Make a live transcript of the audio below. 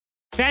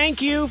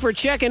Thank you for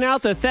checking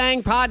out the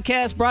Thang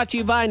podcast brought to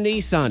you by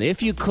Nissan.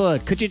 If you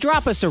could you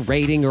drop us a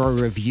rating or a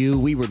review?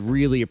 We would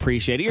really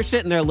appreciate it. You're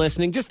sitting there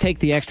listening. Just take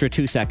the extra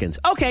 2 seconds.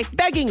 Okay,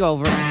 begging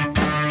over.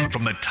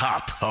 From the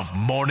top of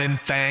Morning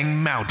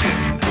Thang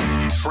Mountain,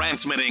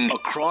 transmitting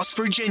across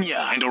Virginia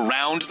and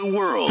around the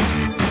world,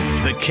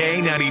 the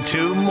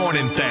K92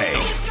 Morning Thang.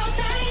 It's your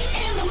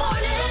thing in the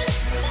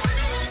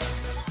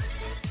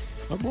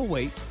morning. We'll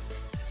wait.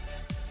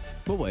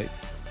 We'll wait.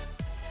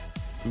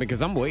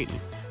 Because I'm waiting.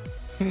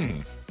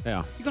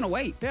 Yeah. You're going to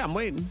wait. Yeah, I'm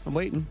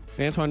waiting.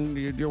 Antoine,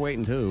 you're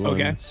waiting too.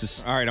 Okay. It's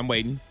just, all right, I'm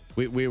waiting.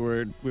 we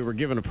were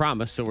given a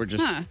promise, so we're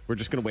just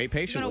gonna wait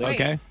patiently. Wait.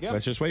 Okay, Yep.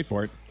 Let's just wait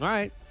for it. All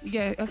right.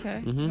 Yeah,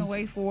 okay. You're going to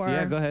wait for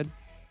Yeah, go ahead.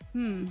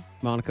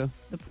 Monica,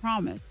 the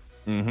promise.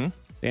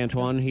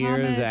 Antoine here,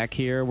 Promise. Zach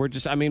here. We're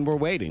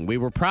waiting. We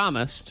were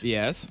promised,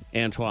 Yes.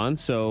 Antoine.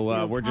 So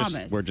were we're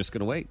promised. just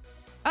gonna wait.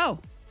 Oh,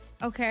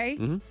 okay.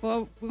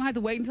 Well, we're going to have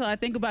to wait until I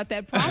think about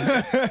that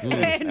promise.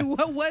 And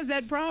what was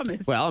that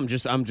promise? Well, I'm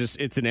just.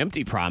 It's an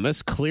empty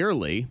promise,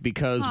 clearly,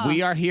 because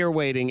we are here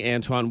waiting,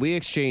 Antoine. We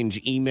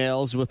exchange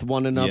emails with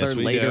one another Yes,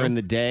 we later do. in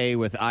the day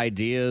with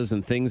ideas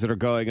and things that are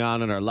going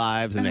on in our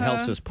lives, and it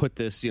helps us put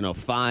this,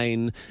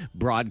 fine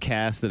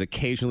broadcast that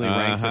occasionally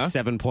ranks a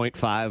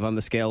 7.5 on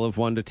the scale of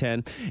 1 to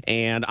 10.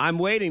 And I'm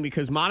waiting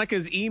because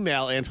Monica's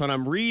email, Antoine,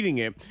 I'm reading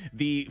it.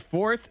 The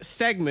fourth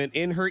segment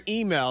in her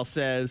email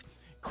says,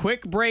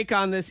 "Quick break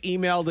on this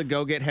email to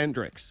go get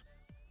Hendrix."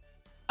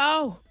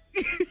 Oh,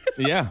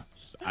 Yeah.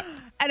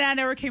 and I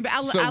never came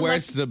back. So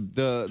where's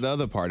the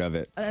other part of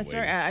it? That's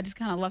right. I just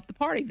kind of left the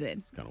party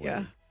then. Kind of Yeah.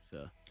 weird.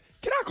 So.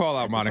 Can I call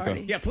out Monica?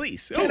 party. Yeah,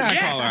 please. Can I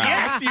call her out?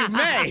 Yes, you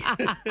may.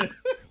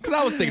 Because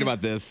I was thinking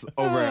about this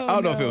over. I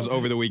don't know if it was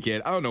over the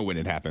weekend. I don't know when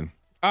it happened.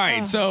 All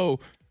right. So,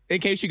 in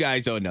case you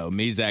guys don't know,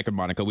 me, Zach, and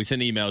Monica, we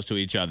send emails to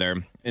each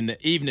other in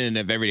the evening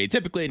of every day,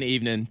 typically in the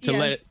evening, to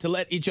Yes.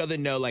 let each other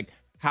know like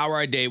how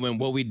our day went,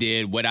 what we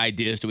did, what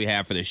ideas do we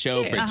have for the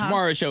show, for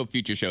tomorrow's show,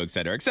 future show, et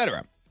cetera, et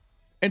cetera.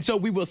 And so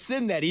we will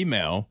send that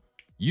email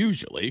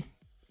usually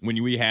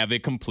when we have a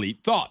complete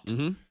thought.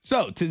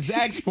 So to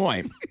Zach's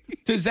point,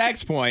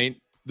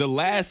 the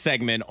last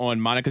segment on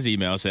Monica's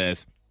email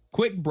says,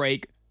 "Quick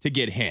break to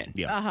get hen."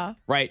 Yeah.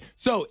 Right.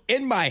 So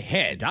in my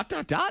head,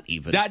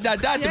 even.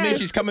 to mean Yes.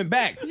 she's coming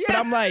back. But Yeah.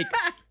 I'm like,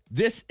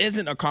 this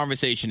isn't a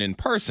conversation in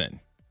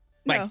person.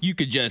 Like, No. you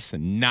could just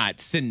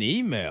not send the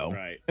email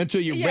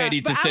until you're Yeah,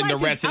 ready to but I send like the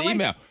to- rest of I the like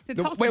email. to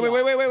talk to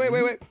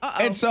Wait. y'all.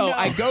 And so No.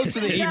 I go to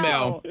the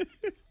email. No.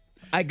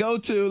 I go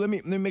to, let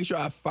me make sure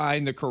I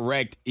find the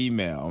correct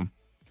email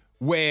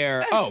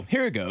where,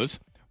 here it goes.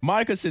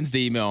 Monica sends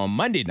the email on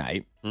Monday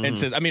night and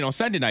says, on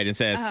Sunday night and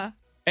says,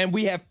 and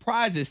we have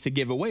prizes to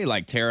give away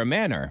like Terra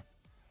Manor.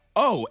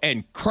 Oh,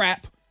 and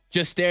crap,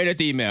 just stared at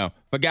the email,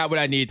 forgot what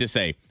I needed to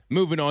say.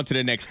 Moving on to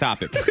the next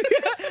topic.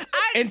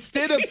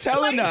 Instead of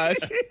telling us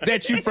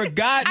that you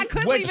forgot I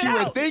could what leave it you were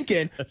out.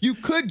 thinking, you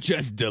could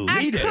just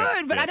delete it. I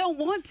could, but I don't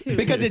want to.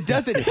 Because it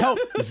doesn't help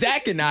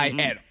Zach and I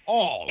at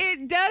all.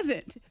 it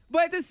doesn't.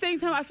 But at the same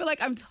time, I feel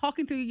like I'm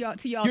talking to y'all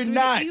You're through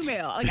not. the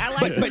email. Like I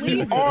like to But you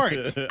leave it.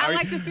 aren't. I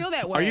like to feel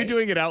that way. Are you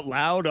doing it out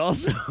loud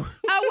also?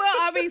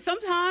 I mean,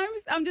 sometimes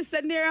I'm just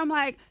sitting there. I'm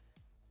like,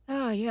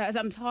 oh yeah, as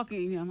I'm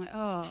talking, I'm like,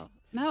 oh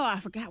no, I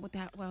forgot what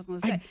I was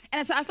going to say.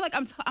 And so I feel like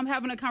I'm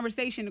having a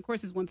conversation. Of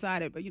course, it's one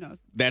sided, but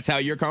That's how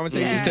your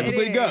conversations yeah,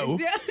 typically it go.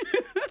 is.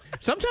 Yeah.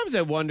 Sometimes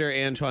I wonder,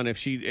 Antoine, if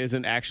she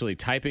isn't actually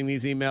typing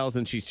these emails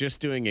and she's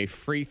just doing a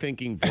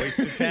free-thinking voice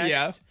to text.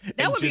 Yeah.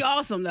 That would be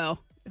awesome, though.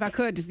 If I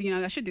could, just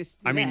I should just.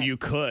 I mean, you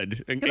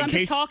could. In Because I'm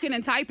case, just talking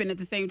and typing at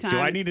the same time. do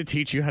I need to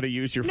teach you how to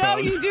use your No,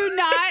 phone? you do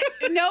not.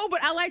 No,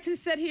 but I like to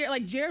sit here.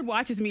 Like Jared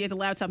watches me at the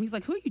laptop. He's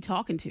like, "Who are you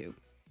talking to?"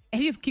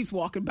 And he just keeps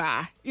walking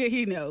by. Yeah,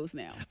 he knows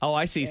now. Oh,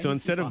 I see. So he's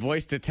instead of just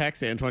voice to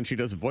text, Antoine, she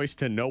does voice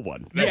to no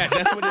one. Yes,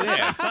 that's what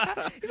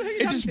it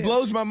is. It just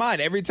blows my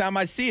mind every time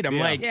I see it. I'm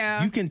like,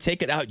 Yeah. you can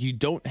take it out. You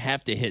don't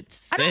have to hit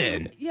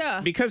send.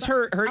 Yeah. Because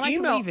but her I like to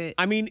email, leave it.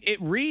 I mean,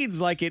 it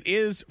reads like it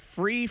is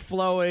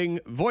free-flowing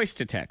voice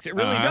to text. It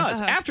really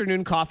does.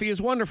 Afternoon coffee is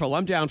wonderful.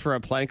 I'm down for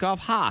a plank off.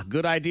 Ha,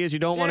 good ideas you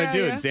don't want to Yeah,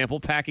 do. yeah. Example,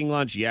 packing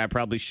lunch. Yeah, I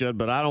probably should,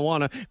 but I don't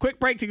want to. Quick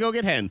break to go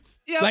get hen.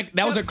 Yep. Like,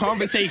 that was a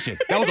conversation.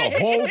 That was a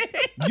whole,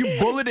 you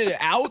bulleted it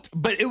out,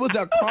 but it was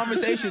a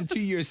conversation to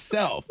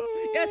yourself.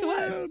 Yes, it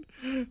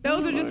was.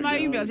 Those are just my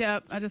emails. Yeah,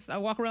 I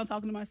walk around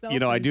talking to myself. You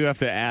know, I and- do have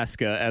to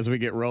ask as we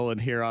get rolling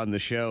here on the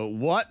show,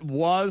 what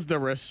was the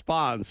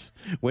response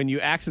when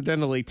you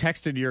accidentally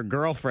texted your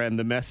girlfriend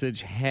the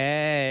message,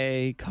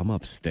 "Hey, come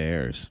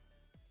upstairs"?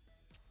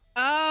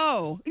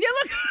 Oh, yeah.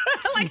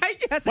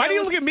 Look, Why do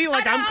you look at me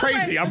like I'm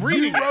crazy? I'm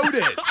reading You wrote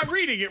it. I'm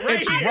reading it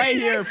right It's here. right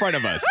here in front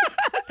of us.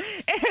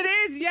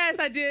 It is. Yes,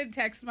 I did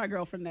text my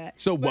girlfriend that.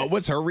 So what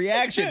was her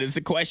reaction is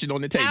the question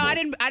on the table. No, I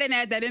didn't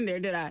add that in there,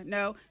 did I?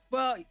 No.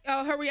 Well,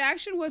 her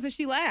reaction was that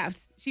she laughed.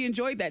 She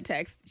enjoyed that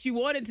text. She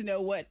wanted to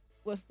know what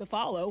was to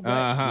follow.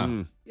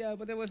 But, yeah,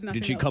 but there was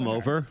nothing. Did she else come for her.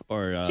 over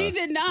or? She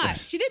did not.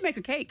 She did make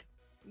a cake.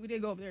 We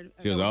did go over there.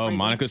 She goes, oh,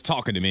 Monica's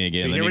talking to me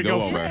again. See, Let me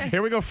go over.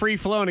 Here we go, free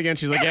flowing again.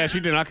 She's like, yeah, she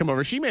did not come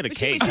over. She made a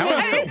cake. she-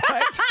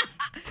 What?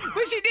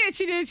 But she did.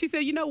 She did. She said,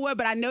 you know what?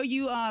 But I know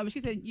you.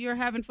 She said you're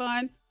having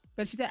fun.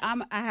 But she said I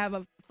have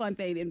a fun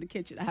thing in the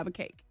kitchen. I have a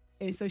cake,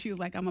 and so she was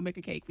like, I'm gonna make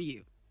a cake for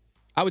you.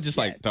 I would just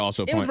like to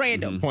also It was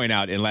random. point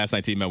out in last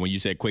night's email when you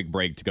said quick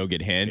break to go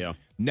get hen. Yeah.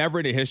 Never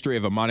in the history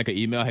of a Monica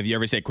email have you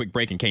ever said quick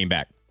break and came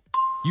back.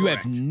 You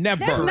have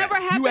never. That's never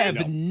happened. You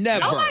have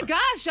never. Oh my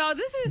gosh, y'all!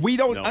 This is. We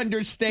don't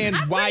understand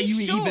I'm why pretty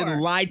you sure, even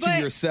lied to but-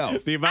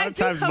 yourself. The amount I of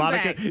do times, come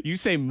Monica, back. you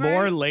say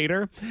more Right.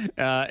 later.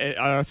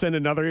 I'll send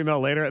another email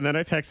later, and then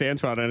I text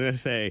Antoine and I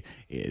say,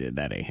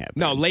 that ain't happening.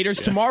 No, later's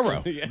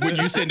tomorrow when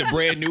you send a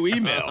brand new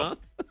email.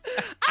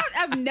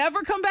 I've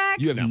never come back.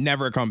 You have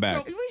never come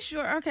back. Are we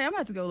sure? Okay, I'm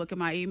about to go look at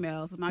my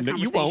emails, my No,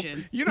 you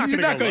conversations. won't. You're not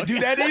You're going not going to do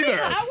that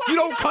either. You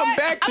don't come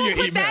back to I'm your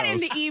gonna put that in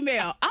emails. the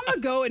email. I'm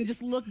gonna go and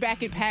just look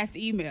back at past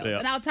emails, Yeah.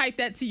 and I'll type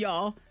that to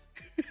y'all.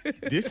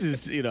 This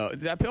is,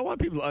 I want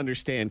people to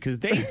understand because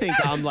they think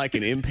I'm like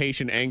an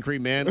impatient, angry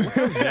man. Look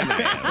how zen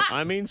I am.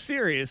 I mean,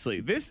 seriously,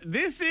 this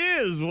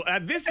is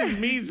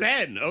me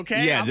zen.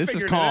 Okay, Yeah, I this is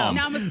figured it calm.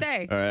 out.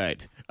 Namaste. All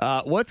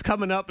right, what's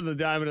coming up in the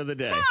Diamond of the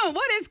Day? Oh,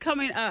 what is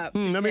coming up?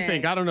 Let me today?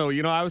 think. I don't know.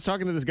 I was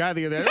talking to this guy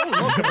the other day.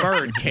 Oh, look, a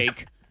bird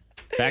cake.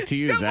 Back to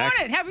you, Good Zach.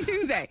 morning. Happy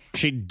Tuesday.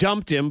 She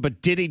dumped him,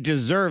 but did he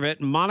deserve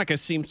it? Monica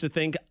seems to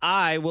think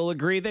I will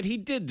agree that he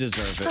did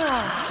deserve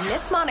it.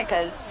 Miss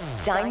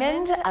Monica's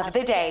Diamond of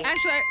the Day.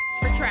 Actually,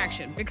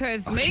 retraction,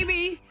 because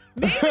maybe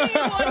you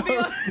want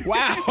to be.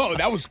 Wow,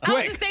 that was I was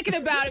quick. just thinking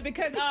about it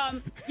because,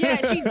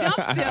 she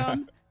dumped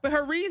him, but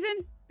her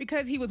reason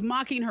because he was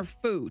mocking her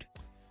food.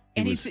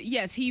 And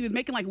he was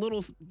making like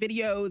little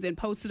videos and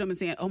posted them and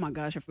saying, "Oh my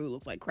gosh, her food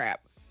looks like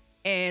crap,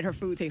 and her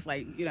food tastes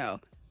like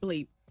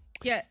bleep."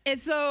 Yeah, and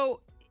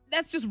so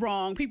that's just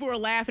wrong. People were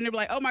laughing. They were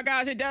like, "Oh my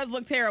gosh, it does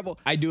look terrible."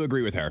 I do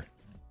agree with her.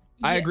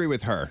 I agree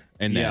with her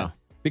in that. Yeah.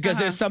 Because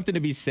there's something to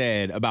be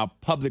said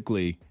about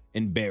publicly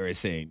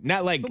embarrassing.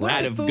 Not like But what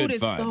out if of the food good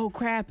is fun. so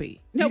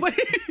crappy? No, but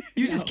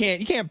You just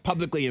can't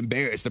publicly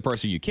embarrass the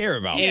person you care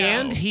about.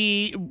 And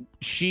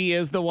she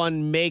is the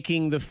one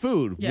making the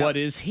food. Yeah. What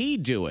is he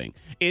doing?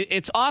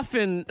 It's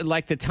often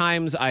like the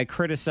times I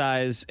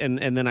criticize and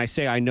then I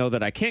say I know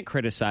that I can't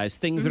criticize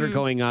things that are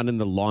going on in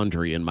the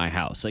laundry in my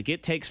house. Like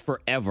it takes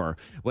forever.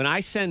 When I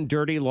send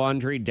dirty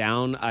laundry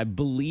down, I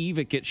believe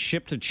it gets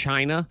shipped to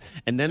China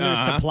and then there's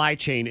supply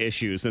chain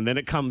issues and then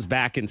it comes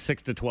back in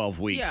 6 to 12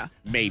 weeks. Yeah.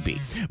 Maybe.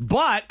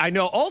 But I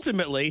know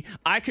ultimately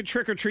I could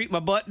trick or treat my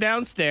butt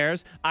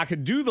downstairs. I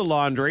could do the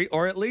laundry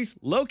or at least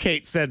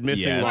locate said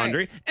missing Yes.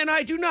 laundry, and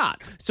I do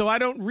not. So I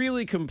don't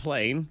really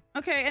complain.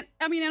 okay.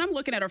 And and I'm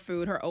looking at her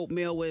food, her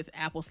oatmeal with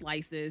apple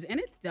slices, and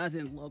it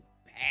doesn't look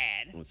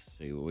bad. Let's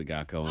see what we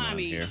got going I on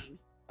mean, here.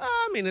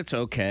 It's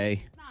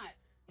okay. not.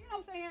 You know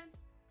what I'm saying?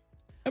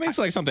 I mean, it's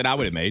like something I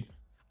would have made.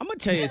 I'm gonna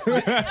tell you.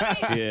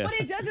 Yeah. But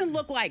it doesn't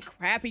look like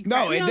crappy.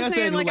 No, you it know what I'm doesn't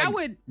saying? look Like, like I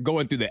would.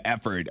 going through the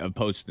effort of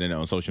posting it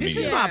on social This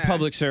media. is my Yeah.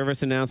 public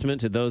service announcement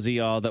to those of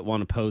y'all that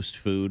want to post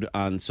food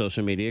on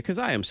social media, because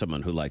I am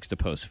someone who likes to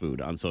post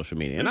food on social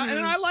media, and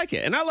I like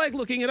it, and I like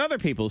looking at other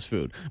people's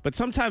food. But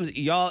sometimes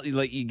y'all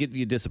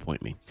you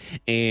disappoint me,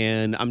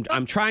 and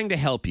I'm trying to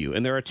help you.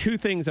 And there are two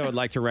things I would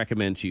like to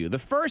recommend to you. The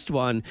first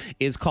one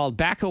is called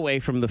back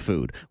away from the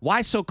food.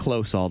 Why so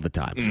close all the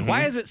time?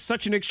 Why is it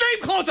such an extreme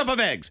close up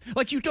of eggs?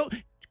 Like you don't.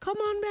 Come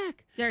on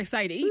back. They're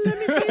excited to eat. Let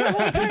me see the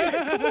whole plate.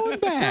 Come on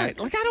back.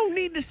 Like, I don't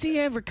need to see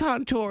every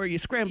contour of your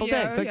scrambled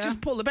Yeah, eggs. Like, yeah.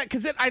 just pull it back.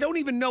 Because I don't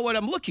even know what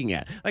I'm looking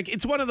at. Like,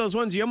 it's one of those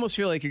ones you almost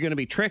feel like you're going to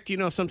be tricked.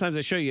 Sometimes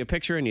I show you a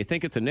picture and you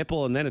think it's a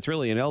nipple and then it's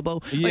really an elbow.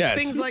 Like, Yes.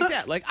 things like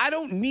that. Like, I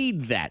don't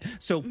need that.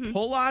 So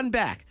pull on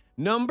back.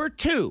 Number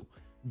 2,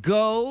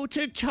 go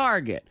to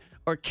Target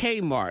or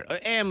Kmart or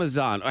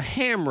Amazon or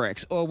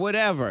Hamrix or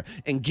whatever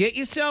and get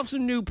yourself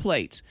some new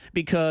plates,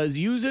 because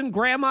using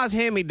grandma's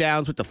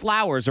hand-me-downs with the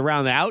flowers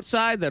around the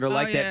outside that are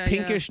like yeah, that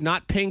pinkish,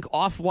 not pink,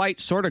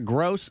 off-white sort of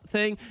gross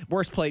thing,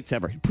 worst plates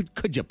ever.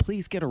 Could you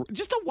please get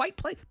just a white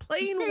plate,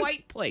 plain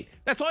white plate?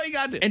 That's all you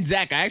got to do. And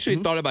Zach, I actually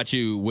thought about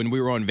you when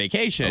we were on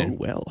vacation. Oh,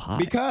 well, hi.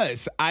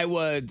 Because I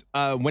went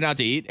out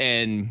to eat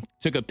and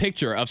took a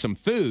picture of some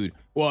food.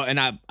 Well, and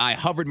I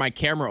hovered my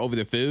camera over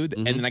the food,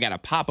 and then I got a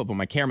pop-up on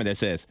my camera that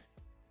says,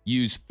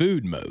 use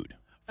food mode.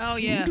 Oh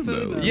yeah,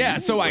 food mode. Yeah,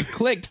 so I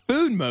clicked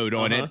food mode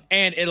on it,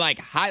 and it like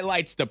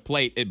highlights the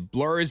plate. It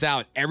blurs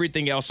out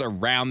everything else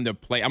around the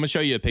plate. I'm gonna show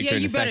you a picture Yeah,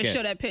 in you a better second.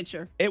 show that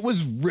picture. It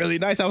was really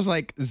nice. I was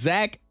like,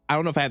 Zach, I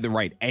don't know if I have the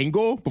right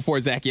angle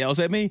before Zach yells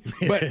at me,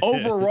 but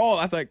overall,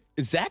 I thought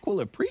Zach will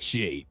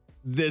appreciate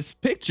this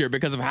picture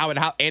because of how and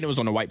it was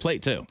on a white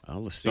plate too. Oh,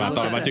 let's see. So I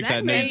thought about you because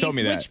That Nate made told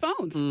me that. switch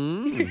phones.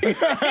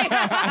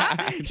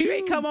 You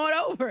ain't come on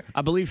over.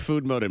 I believe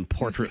food mode and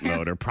portrait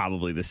mode are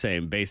probably the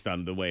same based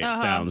on the way it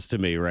sounds to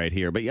me right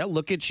here. But yeah,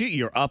 look at you.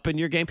 You're up in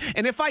your game.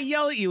 And if I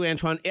yell at you,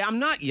 Antoine, I'm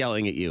not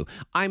yelling at you.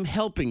 I'm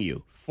helping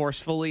you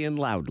forcefully and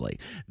loudly.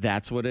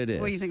 That's what it is.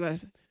 What do you think about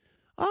it?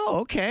 Oh,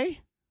 okay.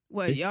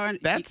 What y'all?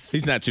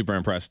 He's not super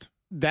impressed.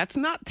 That's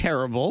not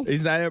terrible.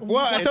 He's not.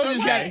 Well, I It's told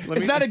you okay.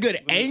 it's not a good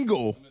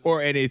angle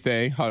or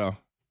anything. Hold on.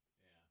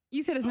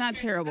 You said it's not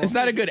terrible. It's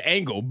not a good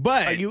angle,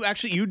 but You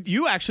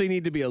actually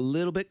need to be a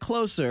little bit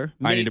closer.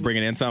 I need to bring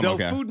it in some. Though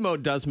Okay. food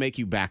mode does make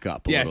you back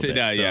up. A Yes, little it bit,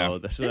 does, so, yeah. So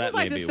This that is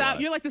like may be why.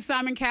 you're like the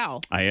Simon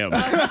Cowell. I am.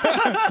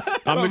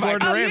 I'm the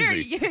Gordon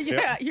Ramsay.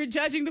 Yeah, you're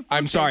judging the food.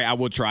 I'm sorry. I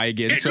will try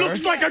again, It sir.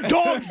 looks like a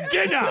dog's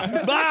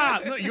dinner.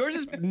 Look, yours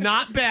is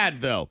not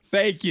bad though,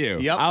 Thank you.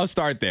 Yep. I'll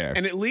start there.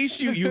 and at least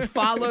you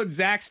followed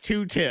Zach's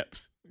 2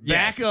 tips.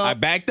 Yes, Back up, I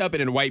backed up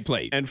in a white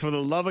plate. and for the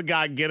love of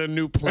God, get a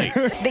new plate.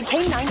 The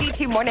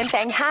K92 Morning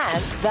Thing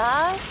has the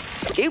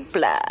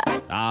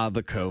Scoopla.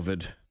 The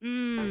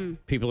COVID.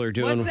 People are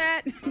doing. What's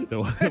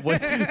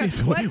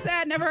that? What's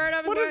that? Never heard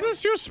of it. What before? is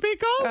this you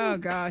speak of? Oh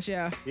gosh,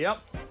 yeah. Yep.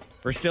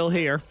 We're still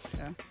here.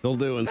 Still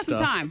doing Got stuff.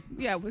 some time.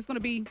 Yeah, it's gonna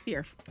be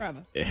here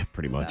forever. Yeah,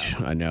 pretty much.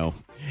 I know.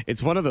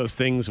 It's one of those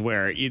things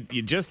where you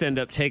just end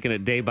up taking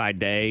it day by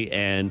day.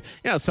 And,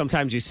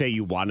 sometimes you say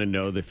you want to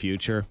know the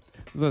future.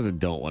 Sometimes I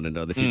don't want to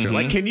know the future. Mm-hmm.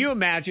 Like, can you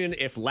imagine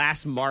if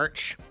last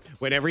March,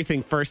 when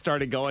everything first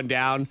started going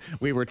down,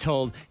 we were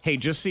told, hey,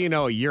 just so you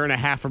know, a year and a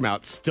half from now,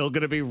 it's still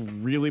going to be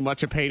really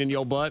much a pain in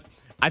your butt?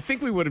 I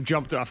think we would have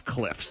jumped off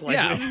cliffs. Like,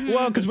 Yeah.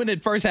 Well, because when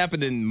it first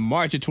happened in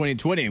March of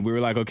 2020, we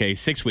were like, okay,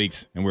 6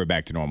 weeks, and we're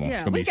back to normal.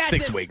 Yeah, It's going to be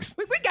 6 this. weeks.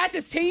 We got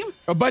this, team.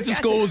 A bunch of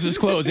schools is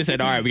closed. They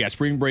said, all right, we got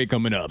spring break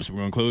coming up. So we're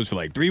going to close for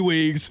like 3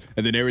 weeks,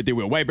 and then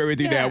we'll wipe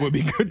everything Yeah. down. We'll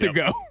be good to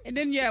go. And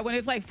then when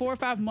it's like 4 or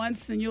 5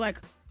 months, and you're like,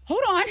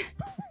 hold on,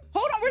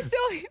 we're still.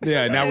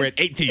 Yeah, now we're at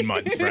 18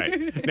 months.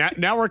 Right.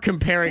 Now we're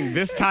comparing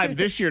this time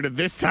this year to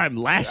this time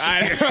last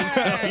year.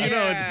 So,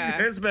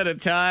 it's been a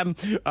time.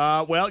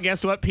 Well,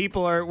 guess what?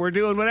 We're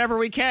doing whatever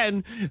we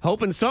can,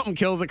 hoping something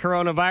kills the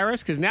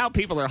coronavirus, because now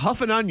people are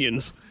huffing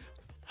onions.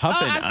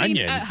 Huffing I've seen,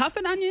 onions.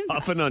 huffing onions.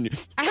 Huffing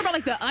onions. I heard about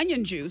like the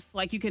onion juice.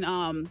 Like you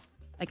can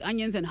like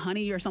onions and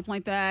honey or something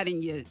like that,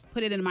 and you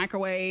put it in the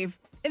microwave.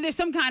 And there's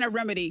some kind of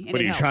remedy. And What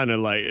are you trying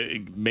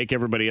to make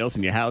everybody else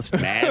in your house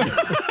mad?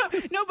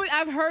 No, but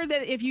I've heard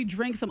that if you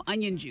drink some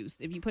onion juice,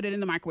 if you put it in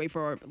the microwave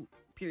for a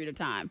period of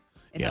time,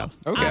 it helps.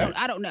 Okay.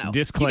 I don't know.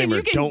 Disclaimer: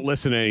 You can- don't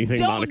listen to anything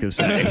Monica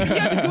says. You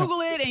have to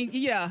Google it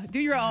and do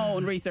your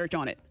own research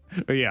on it.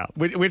 Yeah,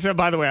 which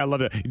by the way, I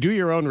love it. Do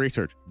your own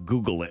research.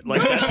 Google it.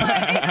 Like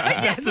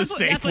that's a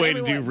safe way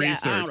to do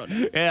research.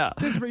 Yeah,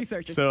 Just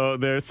research it. So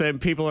they're saying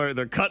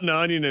they're cutting the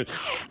onion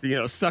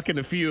and sucking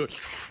a few,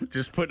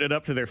 just putting it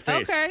up to their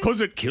face Okay.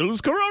 because it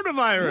kills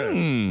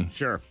coronavirus.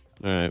 Sure.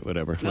 All right,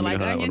 whatever. Let me know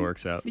how that one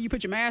works out. You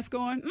put your mask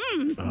on.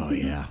 Oh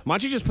yeah. Why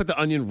don't you just put the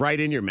onion right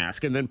in your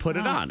mask and then put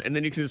it on, and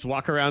then you can just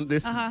walk around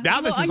this. Now It's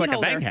a this is little like a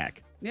onion bang holder.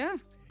 hack. Yeah.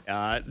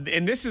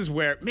 And this is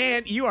where,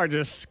 man, you are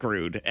just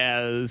screwed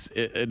as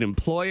an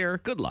employer.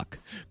 Good luck.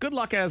 Good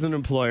luck as an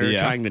employer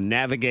trying to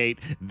navigate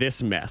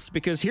this mess.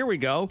 Because here we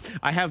go.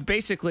 I have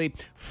basically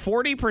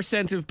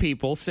 40% of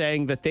people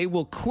saying that they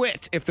will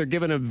quit if they're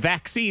given a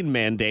vaccine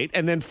mandate.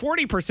 And then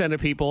 40% of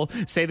people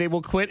say they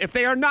will quit if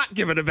they are not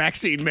given a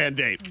vaccine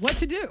mandate. What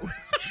to do?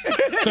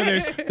 So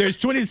there's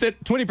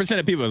 20%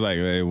 of people is like,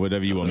 hey,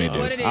 whatever you want me to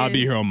What do. it I'll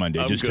be is. here on Monday.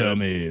 I'm Just good. tell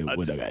me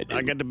what I got to do.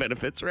 I got the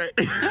benefits, right?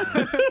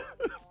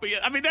 But yeah,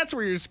 I mean, that's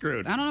where you're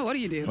screwed. I don't know. What do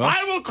you do?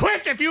 I will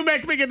quit if you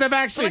make me get the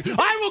vaccine. Like you said-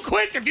 I will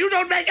quit if you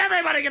don't make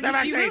everybody get the You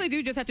vaccine. really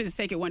do just have to just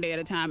take it one day at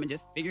a time and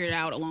just figure it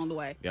out along the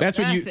way. That's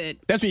when it.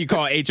 That's when you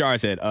call HR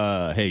and said,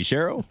 "Hey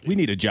Cheryl, we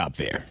need a job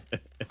fair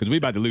because we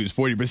about to lose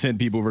 40%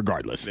 people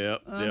regardless."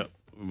 Yep.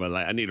 But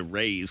I need a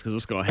raise because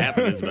what's going to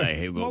happen is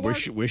hey,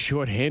 we're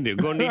shorthanded.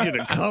 We're going to need you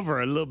to cover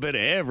a little bit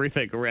of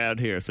everything around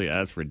here. So yeah,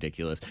 that's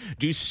ridiculous.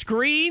 Do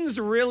screens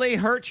really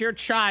hurt your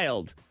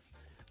child?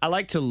 I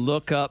like to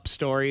look up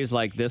stories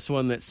like this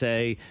one that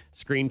say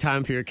screen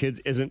time for your kids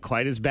isn't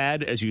quite as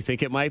bad as you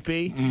think it might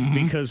be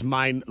because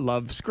mine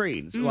love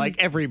screens.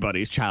 Like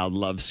everybody's child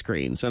loves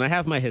screens. And I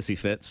have my hissy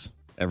fits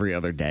every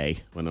other day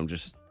when I'm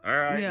just, all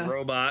right,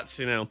 robots,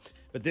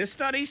 But this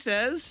study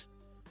says,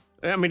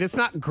 I mean, it's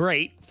not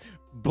great,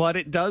 but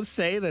it does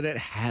say that it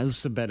has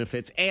some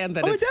benefits and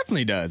that Oh, it it's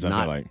definitely does. I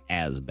not feel like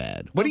as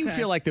bad. What do you Okay.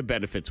 feel like the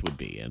benefits would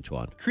be,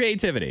 Antoine?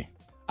 creativity.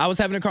 I was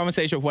having a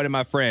conversation with one of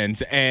my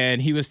friends, and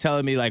he was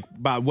telling me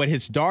about what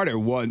his daughter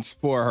wants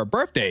for her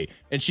birthday,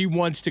 and she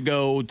wants to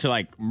go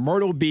to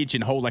Myrtle Beach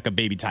and hold a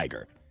baby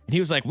tiger. And he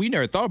was like, "We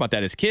never thought about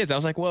that as kids." I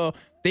was like, "Well,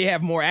 they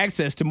have more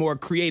access to more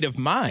creative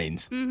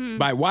minds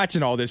by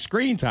watching all this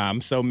screen time,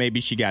 so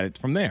maybe she got it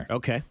from there."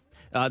 Okay.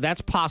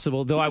 That's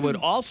possible, though I would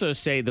also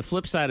say the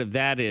flip side of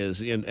that is,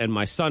 and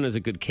my son is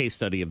a good case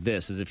study of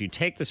this, is if you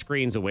take the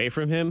screens away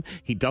from him,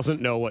 he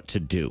doesn't know what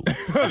to do.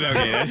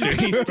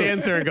 He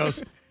stands there and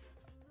goes,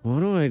 what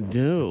do I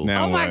do?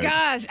 Now Oh my what?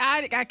 gosh,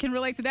 I can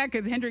relate to that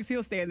because Hendrix,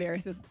 he'll stand there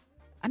and says,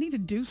 "I need to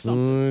do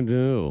something." What do I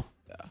do?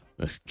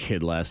 This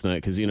kid last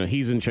night, because,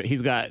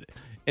 he's got,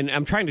 and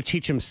I'm trying to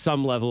teach him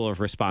some level of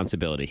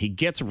responsibility. He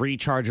gets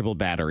rechargeable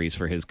batteries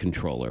for his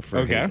controller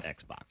for his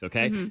Xbox,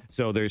 okay?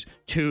 So there's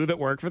 2 that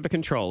work for the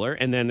controller,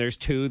 and then there's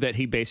 2 that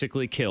he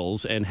basically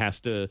kills and has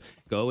to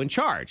go and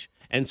charge.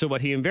 And so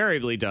what he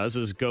invariably does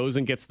is goes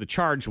and gets the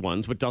charged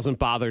ones, but doesn't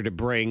bother to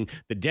bring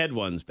the dead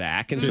ones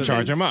back. And To so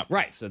charge them up.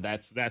 Right, so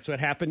that's what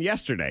happened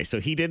yesterday. So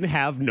he didn't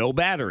have no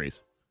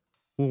batteries.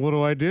 Well, what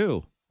do I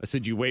do? I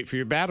said, you wait for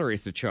your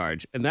batteries to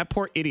charge. And that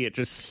poor idiot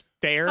just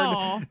stared.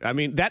 Aw. I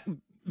mean, that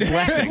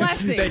blessing.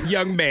 That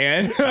young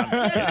man.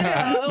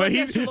 But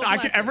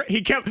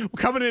he kept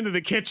coming into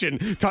the kitchen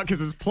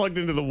because it's plugged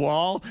into the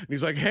wall. And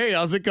he's like, hey,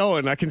 how's it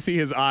going? I can see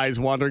his eyes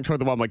wandering toward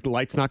the wall. I'm like, the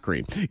light's not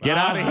green. Get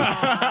out of here.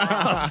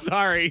 I'm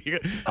sorry.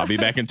 I'll be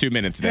back in 2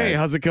 minutes, Dad. Hey,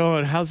 how's it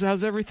going? How's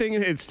everything?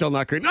 It's still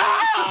not green.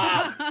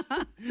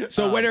 Ah!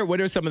 So what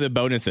are some of the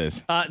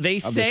bonuses? They the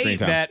say screen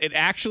time? that it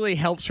actually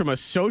helps from a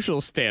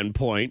social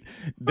standpoint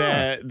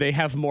that they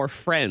have more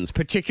friends,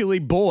 particularly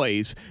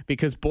boys,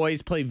 because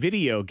boys play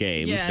video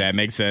games. Yes. That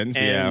makes sense.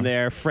 And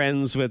they're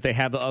friends with, they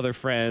have the other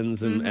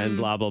friends and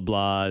blah, blah,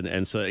 blah.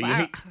 And so,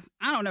 I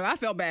don't know. I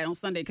felt bad on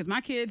Sunday because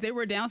my kids, they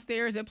were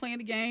downstairs, they're playing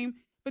the game.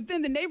 But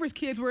then the neighbors'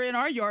 kids were in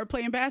our yard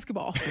playing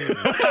basketball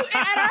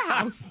at our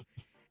house.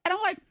 And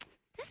I'm like,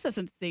 this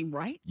doesn't seem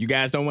right. You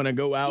guys don't want to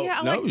go out? Yeah,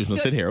 I'm no, like, you're just going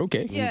to sit here.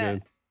 Okay. Yeah.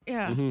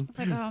 Yeah. It's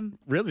like,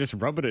 really just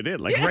rubbing it in,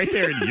 like right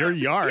there in your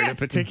yard in Yes.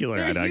 particular.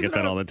 I get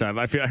that all the time.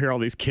 I hear all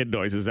these kid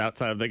noises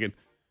outside. I'm thinking,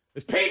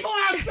 there's people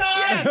outside.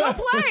 yeah, go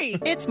play.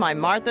 It's my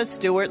Martha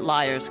Stewart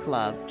Liars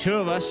Club. Two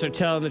of us are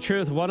telling the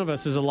truth. One of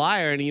us is a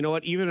liar. And you know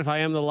what? Even if I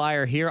am the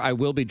liar here, I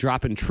will be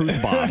dropping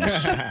truth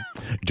bombs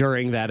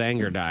during that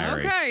anger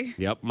diary. Okay.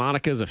 Yep.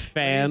 Monica's a What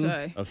fan do you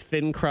say? of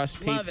thin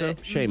crust Love pizza.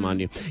 it. Shame on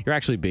you. You're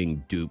actually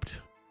being duped.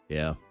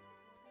 Yeah.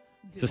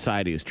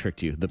 Society has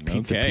tricked you. The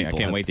pizza Okay, I people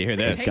can't have- wait to hear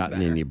this. have gotten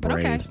Tastes in your better,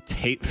 but brains.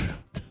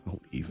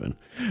 Don't even.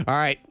 All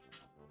right.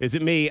 Is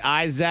it me?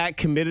 Isaac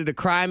committed a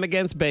crime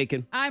against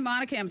bacon. I,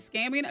 Monica, am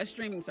scamming a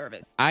streaming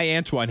service. I,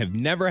 Antoine, have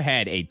never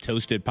had a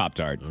toasted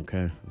Pop-Tart.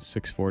 Okay,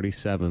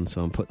 6:47.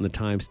 So I'm putting the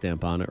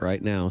timestamp on it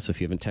right now. So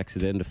if you haven't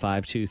texted in to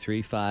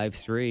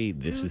 52353,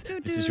 this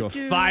is your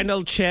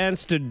final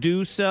chance to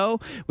do so.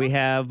 We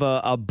have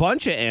a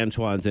bunch of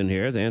Antoines in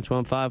here. There's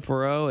Antoine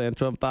 540,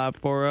 Antoine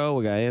 540.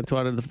 We got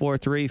Antoine in the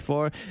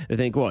 434. I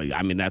think, well,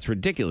 I mean, that's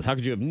ridiculous. How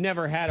could you have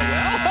never had it?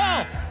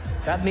 Oh!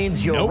 That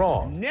means you're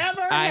wrong.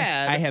 Never I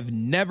had. have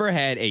never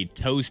had a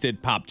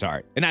toasted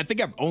Pop-Tart. And I think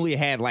I've only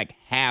had like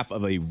half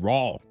of a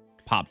raw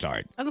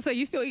Pop-Tart. I'm going to say,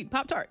 you still eat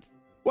Pop-Tarts.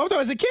 Well,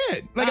 as a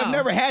kid. Like, Oh. I've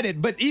never had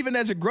it. But even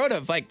as a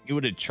grown-up, like, you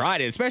would have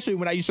tried it. Especially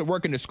when I used to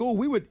work in the school,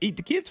 we would eat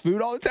the kids'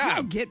 food all the time.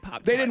 don't get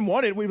Pop-Tarts. They didn't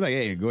want it. We'd be like,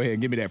 hey, go ahead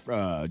and give me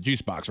that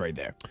juice box right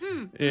there.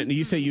 And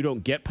you say you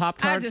don't get I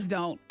Pop-Tarts? just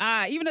don't.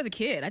 Even as a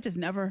kid, I just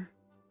never.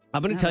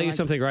 I'm going to I tell don't you like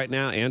something right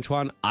now,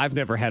 Antoine. I've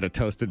never had a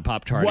toasted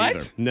Pop-Tart What?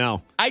 either.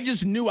 No. I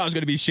just knew I was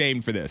going to be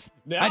shamed for this.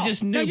 No. I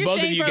just knew No, you're both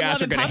of shamed you for guys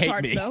were loving going to hate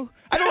Pop-Tarts, me. though.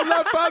 I don't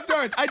love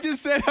Pop-Tarts. I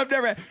just said I've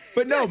never.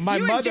 But no, my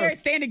you and mother. Jared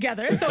stand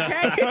together. It's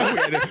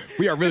okay.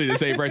 we are really the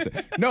same person.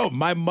 No,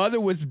 my mother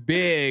was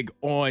big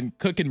on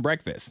cooking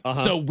breakfast.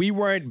 So we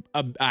weren't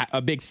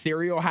a big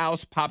cereal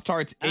house,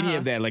 Pop-Tarts, any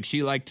of that. Like,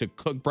 she liked to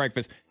cook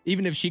breakfast.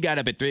 Even if she got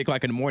up at 3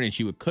 o'clock in the morning,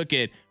 she would cook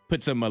it,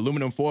 put some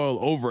aluminum foil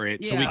over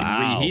it so we Yeah. can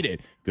Wow. reheat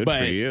it. Good But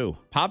for you.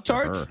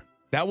 Pop-Tarts, Her.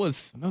 that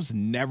was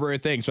never a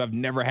thing. So I've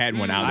never had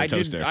one out of the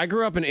toaster. I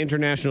grew up in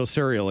International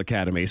Cereal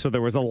Academy, so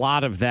there was a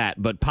lot of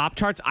that. But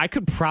Pop-Tarts, I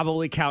could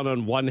probably count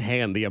on one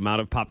hand the amount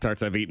of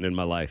Pop-Tarts I've eaten in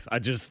my life. I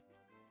just,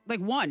 like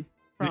one,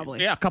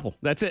 probably. yeah, a couple.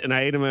 That's it. And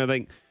I ate them and I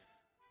think,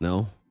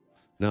 no,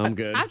 I'm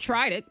good. I've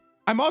tried it.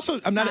 I'm not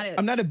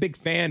it. not a big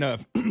fan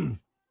of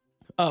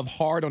of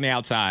hard on the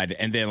outside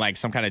and then like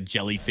some kind of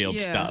jelly filled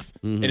Yeah. stuff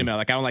in the middle.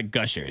 Like I don't like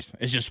Gushers.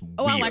 It's just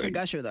Oh, weird. I like a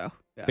Gusher, though.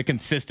 Yeah. The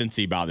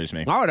consistency bothers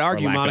me. I would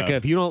argue, Or lack Monica,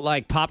 of. if you don't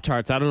like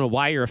Pop-Tarts, I don't know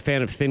why you're a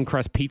fan of thin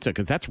crust pizza,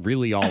 because that's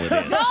really all it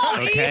is. Don't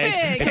okay?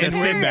 eat it. It's a It's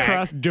thin weird.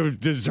 crust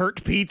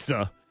dessert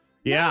pizza.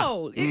 Yeah.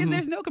 No,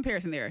 there's no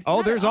comparison there. Oh,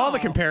 Not there's at all the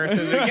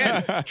comparisons.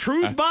 Again,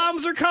 truth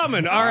bombs are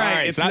coming. All right,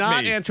 right, it's it's not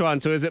not me. Antoine.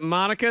 So is it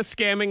Monica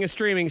scamming a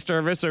streaming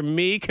service or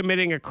me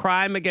committing a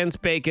crime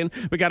against bacon?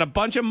 We got a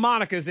bunch of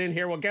Monicas in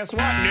here. Well, guess what?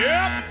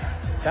 Yep.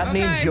 That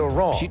means Okay. you're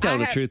wrong. She telling I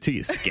the have- truth to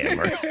you,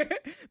 scammer.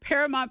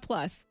 Paramount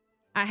Plus.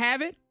 I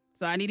have it,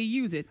 so I need to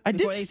use it I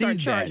before did they see start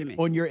that charging me.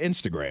 on your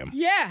Instagram.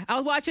 Yeah, I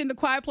was watching The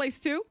Quiet Place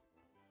 2.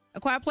 A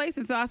Quiet Place,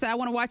 and so I said I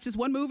want to watch this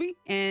one movie,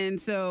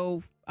 and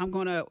so I'm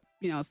going to,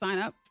 sign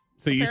up.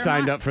 So you Paramount.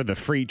 signed up for the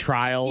free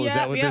trial? Is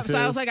that what this So is?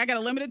 I was like, I got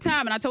a limited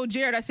time, and I told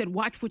Jared, I said,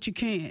 watch what you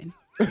can.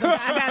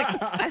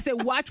 I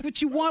said, watch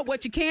what you want,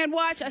 what you can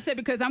watch. I said,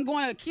 because I'm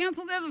going to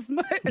cancel this.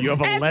 you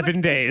have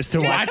 11 days to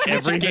watch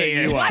everything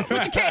you want. Watch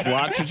what you can.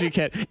 Watch what you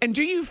can. And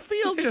do you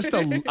feel just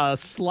a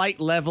slight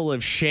level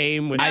of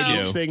shame with I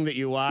each do. thing that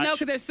you watch? No,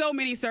 because there's so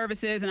many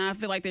services, and I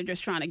feel like they're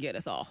just trying to get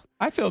us all.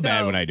 I feel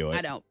bad So, when I do it.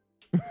 I don't.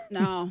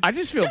 No. I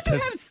just feel Don't you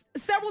have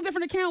several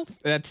different accounts?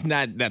 That's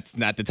not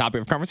the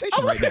topic of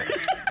conversation right now.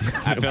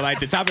 I feel like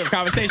the topic of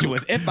conversation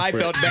was if I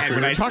felt bad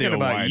when I We're talking still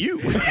about won. you.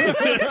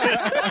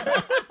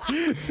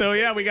 So,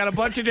 yeah, we got a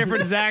bunch of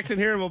different Zacks in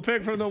here, and we'll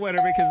pick from the winner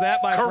because that,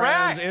 my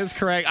friends, is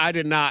correct. I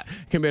did not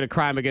commit a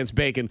crime against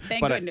bacon,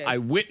 Thank but goodness. I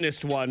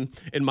witnessed one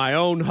in my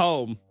own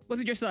home. Was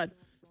it your son?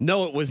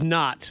 No, it was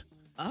not.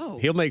 Oh.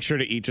 He'll make sure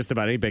to eat just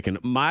about any bacon.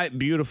 My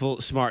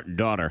beautiful, smart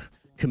daughter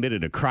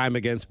committed a crime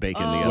against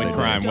bacon the other What day.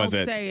 crime don't was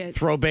it? say it.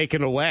 Throw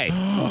bacon away.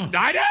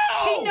 I know!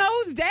 She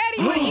knows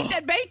Daddy would eat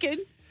that bacon.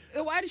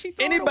 Why did she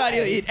throw Anybody it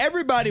will away? eat.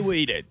 Everybody will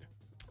eat it.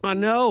 I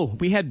know.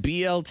 We had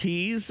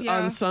BLTs Yeah,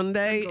 on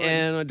Sunday, good.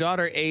 and my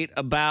daughter ate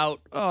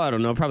about, I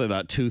don't know, probably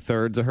about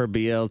 2/3 of her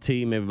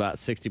BLT, maybe about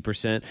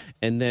 60%,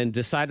 and then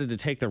decided to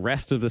take the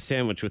rest of the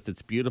sandwich with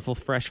its beautiful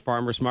fresh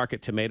farmer's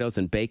market tomatoes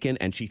and bacon,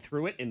 and she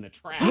threw it in the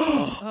trash.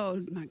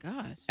 Oh, my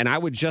gosh. And I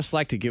would just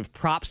like to give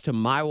props to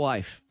my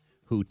wife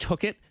who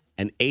took it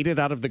and ate it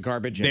out of the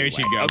garbage. There anyway.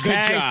 she go.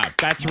 Okay? Good job.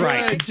 That's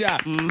right. Good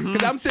job.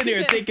 Because I'm sitting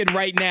here thinking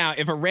right now,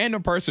 if a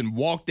random person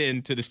walked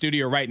into the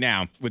studio right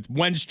now with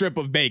one strip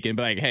of bacon,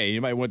 be like, hey,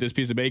 anybody want this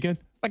piece of bacon?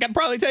 Like, I'd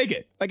probably take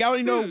it. Like, I don't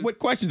even know what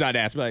questions I'd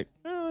ask. Be like,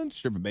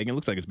 strip of bacon.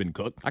 Looks like it's been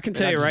cooked. I can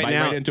tell you right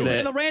now into that-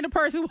 it. A random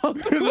person walked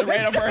through. It's a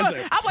random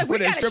person. I'm like, we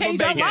with a got to strip of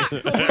change our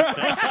bacon.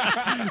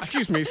 locks.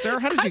 Excuse me, sir.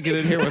 How did you get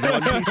in here with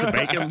one piece of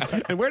bacon?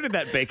 And where did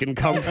that bacon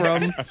come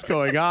from? What's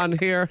going on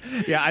here?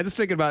 Yeah, I was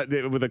thinking about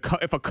it with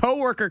if a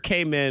coworker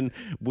came in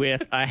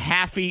with a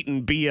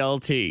half-eaten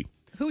BLT.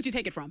 Who would you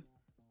take it from?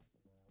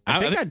 I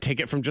think I'd take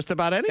it from just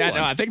about anyone. Yeah,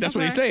 no, I think that's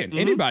what he's Okay. saying.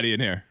 Anybody in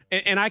here.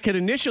 And I could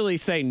initially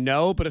say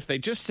no, but if they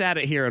just sat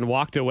it here and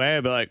walked away,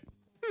 I'd be like,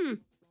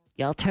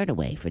 Y'all turn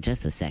away for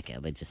just a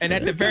second. But just And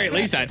at the very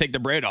least, I'd take the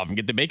bread off and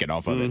get the bacon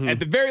off of it. At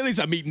the very least,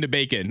 I'm eating the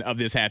bacon of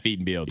this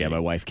half-eaten BLT. yeah, my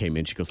wife came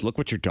in. She goes, look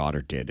what your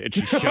daughter did. And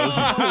she shows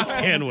me the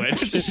sandwich.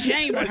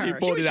 Shame on her. She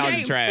pulled was it out of the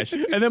shamed. trash.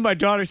 And then my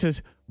daughter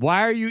says,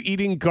 why are you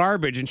eating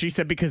garbage? And she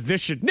said, because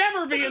this should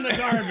never be in the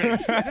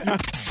garbage.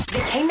 The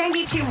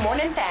K92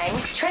 Morning Thang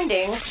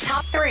trending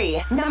top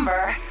 3.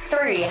 Number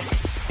 3.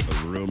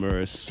 The rumor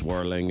is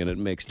swirling, and it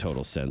makes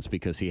total sense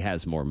because he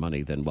has more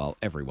money than, well,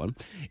 everyone,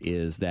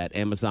 is that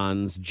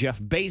Amazon's Jeff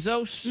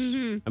Bezos.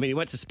 I mean, he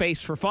went to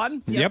space for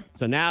fun. Yep.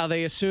 So now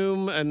they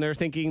assume, and they're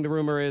thinking the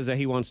rumor is that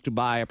he wants to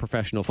buy a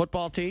professional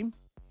football team.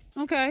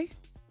 Okay.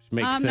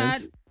 Which makes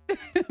sense.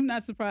 I'm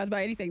not surprised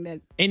by anything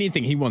that.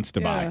 Anything he wants to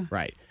Yeah. buy.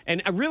 Right.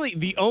 And really,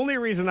 the only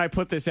reason I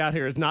put this out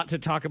here is not to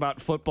talk about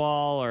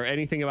football or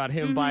anything about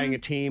him buying a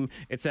team.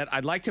 It's that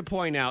I'd like to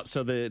point out,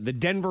 so the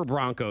Denver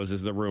Broncos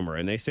is the rumor,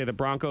 and they say the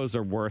Broncos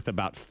are worth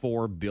about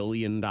 $4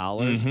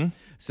 billion.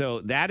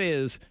 So that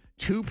is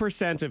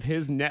 2% of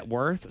his net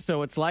worth.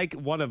 So it's like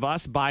one of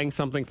us buying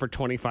something for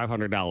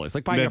 $2,500,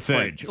 like buying That's a it.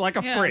 fridge. Like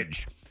a Yeah.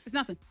 fridge. It's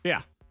nothing.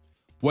 Yeah.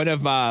 One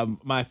of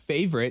my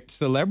favorite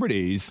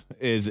celebrities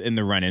is in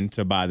the running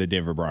to buy the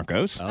Denver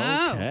Broncos.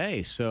 Oh.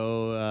 Okay.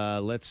 So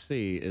let's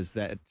see. Is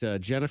that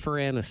Jennifer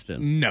Aniston?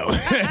 No,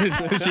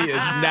 she is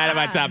not in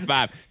my top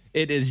 5.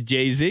 It is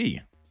Jay-Z.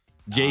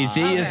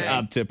 Jay-Z is Okay.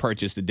 up to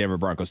purchase the Denver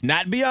Broncos,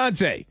 not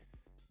Beyonce.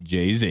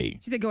 Jay-Z.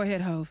 She said, go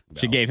ahead, Hove.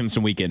 She gave him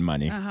some weekend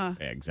money. Yeah,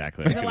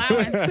 exactly. His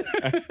allowance.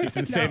 He's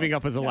been saving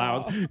up his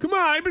allowance. Come on,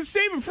 I've been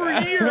saving for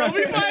a year. I'll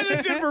be buying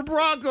the Denver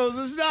Broncos.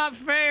 It's not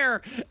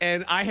fair.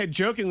 And I had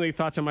jokingly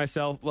thought to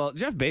myself, well,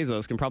 Jeff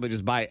Bezos can probably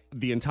just buy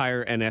the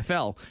entire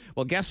NFL.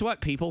 Well, guess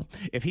what, people?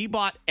 If he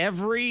bought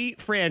every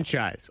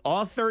franchise,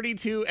 all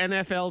 32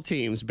 NFL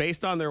teams,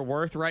 based on their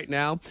worth right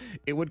now,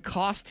 it would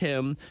cost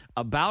him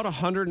about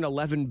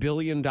 $111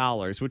 billion,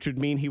 which would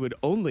mean he would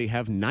only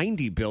have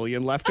 $90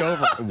 billion left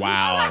over.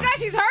 Wow. Oh my gosh,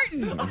 he's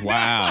hurting.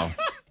 Wow.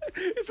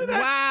 Isn't that,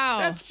 Wow.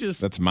 That's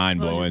just That's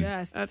mind-blowing.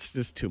 Yes. that's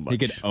just too much. He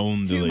could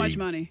own the Too league. much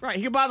money. Right,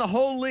 he could buy the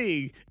whole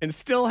league and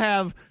still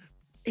have.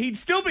 He'd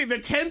still be the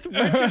 10th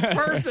richest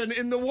person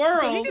in the world.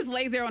 So he just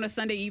lays there on a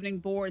Sunday evening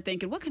bored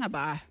thinking, what can I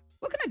buy?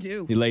 What can I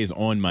do? He lays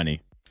on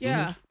money.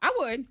 Yeah, I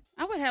would.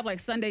 I would have like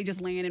Sunday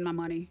just laying in my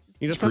money.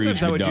 You know, sometimes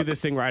Scrooge I would do McDuck.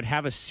 this thing where I'd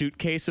have a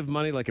suitcase of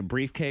money, like a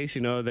briefcase,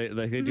 you know, like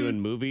they do in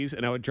movies,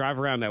 and I would drive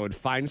around and I would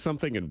find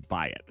something and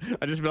buy it.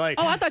 I'd just be like,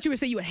 Oh, I thought you would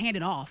say you would hand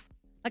it off.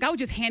 Like I would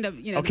just hand up,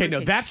 you know. okay, the no,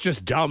 briefcase. that's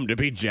just dumb to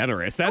be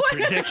generous. That's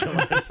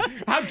ridiculous.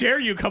 How dare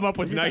you come up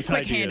with just nice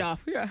like quick ideas? handoff.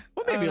 Yeah.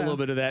 Well, maybe a little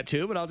bit of that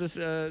too, but I'll just,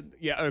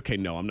 yeah, okay,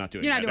 no, I'm not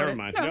doing You're that. not doing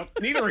Never it. mind. No. Nope.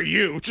 Neither are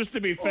you, just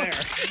to be fair.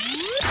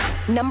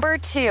 Number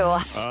 2.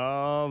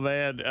 Oh,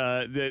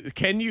 man.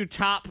 Can you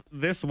top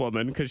this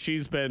woman? Because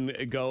she's been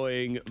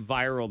going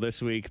viral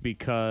this week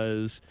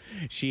because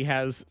she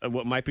has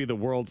what might be the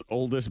world's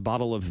oldest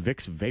bottle of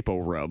Vicks Vapo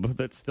Rub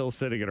that's still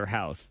sitting at her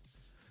house.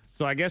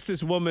 So I guess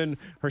this woman,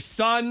 her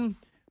son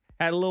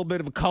had a little bit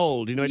of a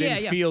cold. You know, he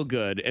didn't Yeah. feel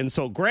good. And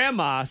so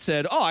grandma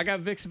said, oh, I got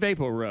Vicks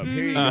Vapo Rub.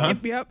 Here you go.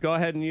 Yep. Go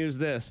ahead and use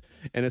this.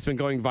 And it's been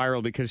going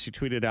viral because she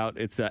tweeted out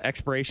its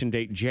expiration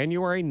date,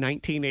 January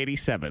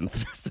 1987.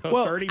 So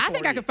Well, 30, I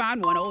think I 40. could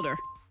find one older.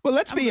 Well,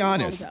 let's I'm be with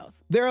honest. Mom's house.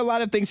 There are a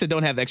lot of things that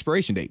don't have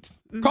expiration dates.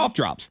 Cough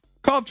drops.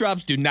 Cough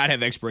drops do not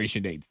have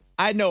expiration dates.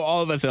 I know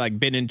all of us have like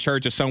been in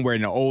church or somewhere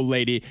and an old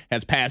lady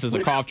has passed us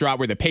a cough drop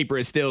where the paper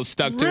is still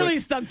stuck to Really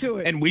it. stuck to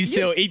it. And we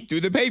still eat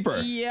through the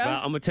paper. Yeah. Well,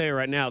 I'm going to tell you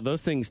right now,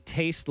 those things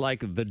taste like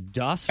the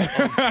dust of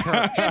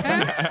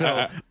church.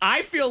 So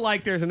I feel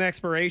like there's an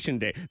expiration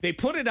date. They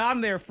put it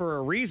on there for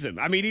a reason.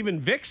 I mean, even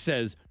Vic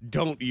says,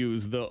 don't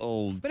use the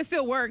old. But it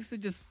still works. It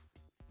just,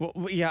 Well,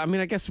 yeah, I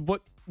mean, I guess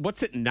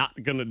what's it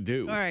not going to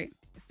do? all right.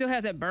 It still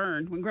has that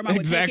burn. When grandma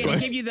would take it Exactly.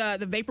 and give you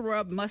the vapor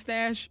rub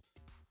mustache.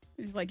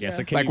 He's like, Yeah, yeah.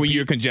 so can Like you when beat-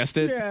 you're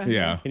congested?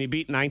 Yeah. Can you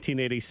beat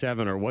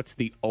 1987, or what's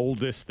the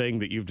oldest thing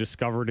that you've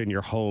discovered in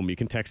your home? You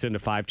can text into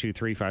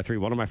 52353.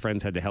 One of my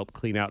friends had to help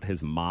clean out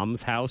his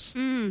mom's house,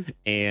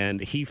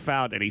 and he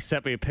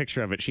sent me a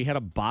picture of it. She had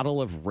a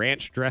bottle of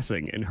ranch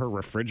dressing in her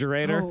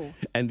refrigerator,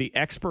 and the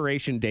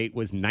expiration date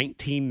was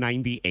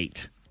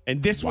 1998.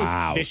 And this was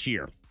this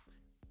year.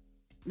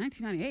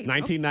 1998.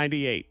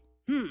 1998.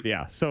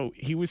 Yeah, so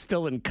he was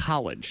still in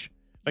college.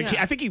 Like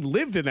Yeah. I think he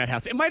lived in that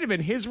house. It might have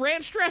been his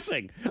ranch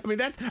dressing. I mean,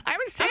 I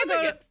was saying I'm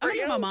gonna it go for to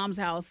you. my mom's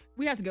house.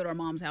 We have to go to our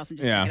mom's house and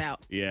just Yeah. check it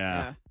out.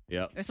 Yeah.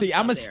 There's some See,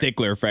 I'm a stuff there.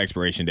 stickler for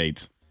expiration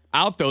dates.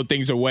 I'll throw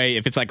things away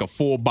if it's like a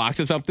full box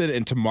or something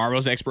and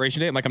tomorrow's expiration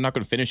date. I'm like, I'm not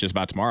going to finish this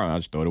by tomorrow. I'll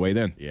just throw it away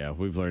then. Yeah,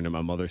 we've learned at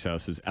my mother's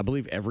house is I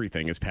believe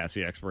everything is past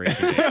the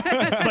expiration date.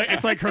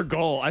 it's like her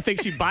goal. I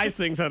think she buys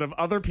things out of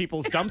other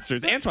people's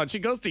dumpsters. Antoine, she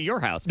goes to your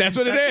house. That's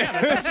what it is.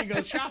 Yeah, that's how she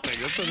goes shopping.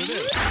 That's what it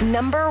is.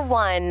 Number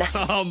 1.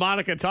 Oh,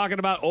 Monica, talking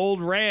about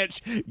old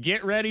ranch.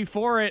 Get ready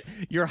for it.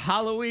 Your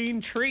Halloween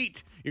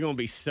treat. You're going to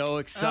be so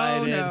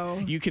excited. Oh,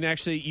 no. You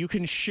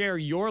can share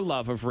your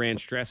love of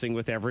ranch dressing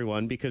with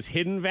everyone because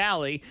Hidden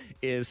Valley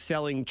is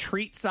selling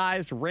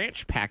treat-sized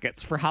ranch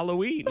packets for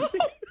Halloween.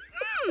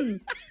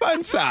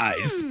 Fun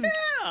size.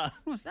 I'm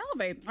gonna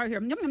salivate right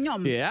here. Yum, yum,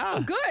 yum. Yeah.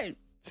 Oh, good.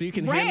 So you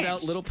can hand Ranch.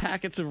 out little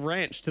packets of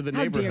ranch to the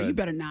How neighborhood. dare you?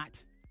 Better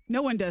not.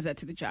 No one does that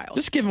to the child.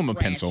 Just give them a Ranch.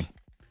 pencil.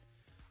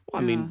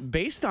 Well, I mean,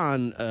 based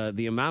on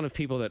the amount of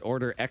people that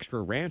order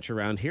extra ranch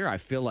around here, I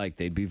feel like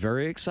they'd be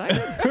very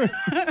excited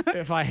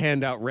if I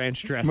hand out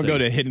ranch I'm dressing. going to go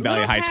to Hidden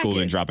Valley Little High School and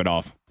packets. drop it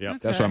off. Yep.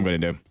 That's what I'm going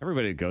to do.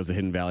 Everybody that goes to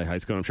Hidden Valley High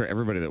School, I'm sure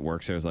everybody that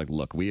works there is like,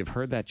 look, we have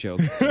heard that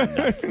joke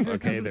enough.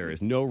 Okay, there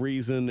is no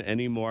reason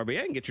anymore. But yeah,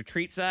 you can get your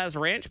treat-sized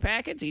ranch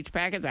packets. Each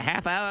packet's a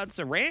half ounce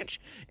of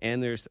ranch,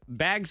 and there's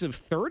bags of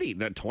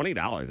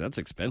 $20. That's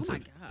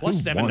expensive. God.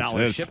 Plus Who wants $7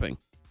 this? shipping.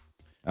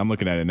 I'm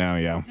looking at it now,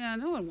 yeah. Yeah,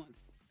 no one wants.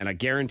 And I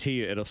guarantee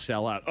you it'll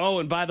sell out. Oh,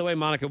 and by the way,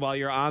 Monica, while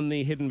you're on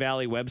the Hidden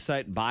Valley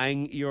website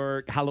buying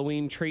your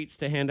Halloween treats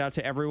to hand out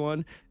to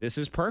everyone, this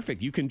is perfect.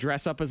 You can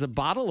dress up as a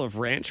bottle of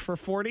ranch for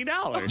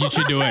 $40. You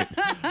should do it.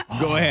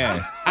 Go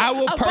ahead. I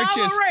will bottle of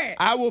purchase. ranch.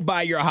 I will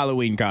buy your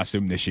Halloween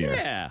costume this year.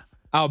 Yeah.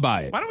 I'll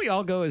buy it. Why don't we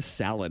all go as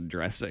salad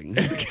dressing?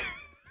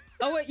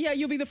 Oh, wait, yeah,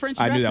 you'll be the French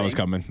I dressing. knew that was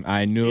coming.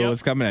 I knew it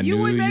was coming. I You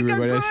knew would you make were a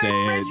going good to say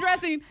French it.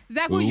 dressing.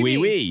 Zach, what would you Wee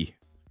be? wee.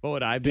 What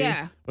would I be?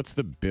 Yeah. What's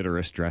the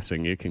bitterest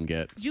dressing you can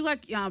get? Would you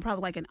like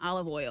probably like an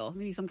olive oil?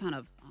 Maybe some kind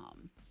of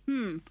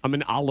I'm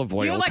an olive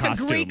oil you're like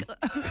costume. a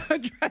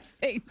Greek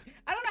dressing.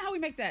 I don't know how we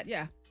make that.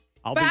 Yeah,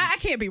 I'll but be, I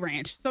can't be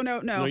ranch. So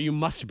no. no, you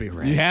must be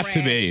ranch. You have to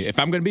Ranch. be. If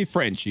I'm going to be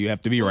French, you have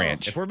to be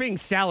ranch. If we're being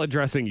salad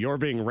dressing, you're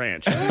being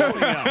ranch.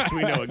 Nobody else.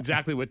 We know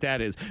exactly what that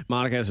is.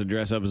 Monica has to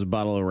dress up as a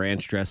bottle of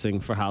ranch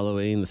dressing for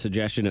Halloween. The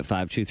suggestion at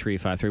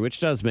 52353, which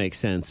does make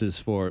sense, is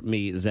for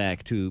me,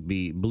 Zach, to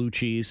be blue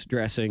cheese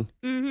dressing.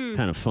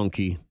 Kind of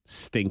funky,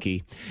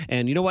 stinky.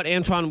 And you know what,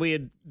 Antoine? We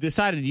had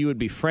decided you would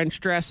be French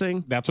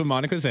dressing. That's what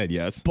Monica said,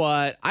 yes.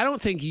 But I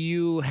don't think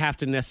you have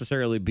to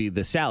necessarily be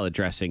the salad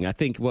dressing. I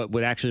think what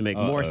would actually make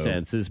more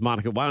sense is,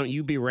 Monica, why don't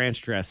you be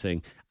ranch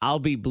dressing? I'll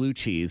be blue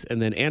cheese,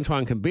 and then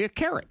Antoine can be a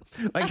carrot.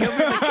 Like he'll be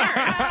the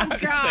carrot. Oh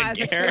gosh,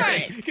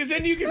 carrot. Because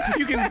then you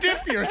can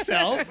dip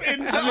yourself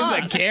into I'm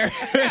just a carrot.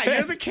 Yeah,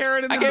 you're the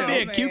carrot in the I gotta be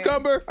middle. a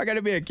cucumber. I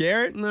gotta be a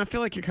carrot. No, I feel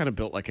like you're kind of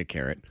built like a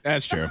carrot.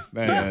 That's true.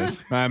 That is.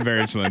 I'm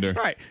very slender.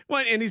 Right.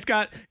 Well, and you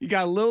got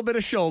a little bit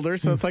of shoulder,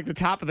 so it's like the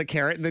top of the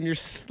carrot, and then you're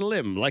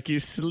slim, like you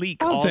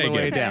sleek I'll all take the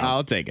way it. down.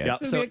 I'll take it.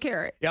 Yep. So be a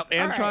carrot. Yep. All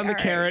Antoine right, the all right.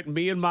 carrot,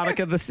 me and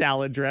Monica the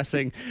salad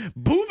dressing.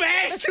 Boo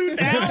Bash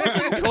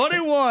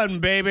 2021,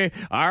 baby.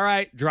 All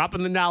right.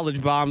 Dropping the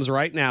knowledge bombs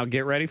right now.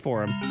 Get ready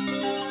for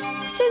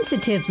them.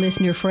 Sensitive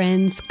listener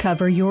friends,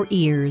 cover your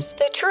ears.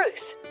 The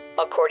truth,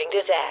 according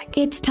to Zach.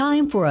 It's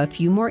time for a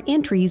few more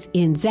entries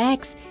in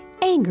Zach's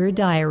Anger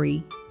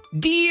Diary.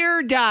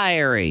 Dear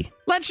Diary,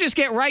 let's just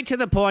get right to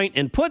the point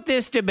and put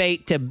this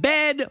debate to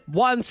bed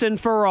once and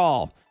for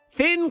all.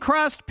 Thin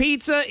crust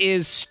pizza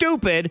is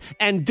stupid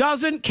and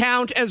doesn't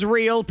count as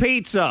real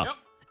pizza. Yep.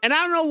 And I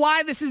don't know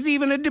why this is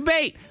even a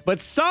debate,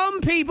 but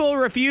some people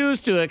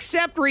refuse to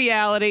accept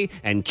reality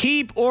and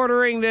keep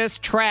ordering this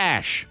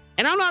trash.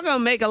 And I'm not going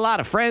to make a lot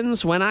of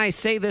friends when I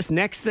say this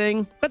next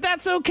thing, but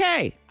that's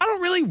okay. I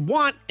don't really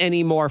want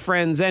any more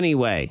friends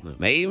anyway. It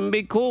may even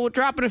be cool with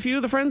dropping a few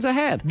of the friends I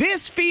have.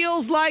 This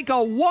feels like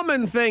a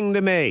woman thing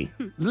to me.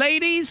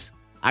 Ladies,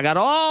 I got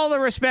all the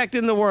respect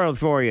in the world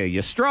for you.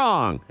 You're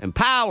strong and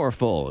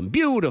powerful and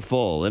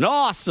beautiful and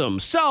awesome.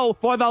 So,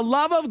 for the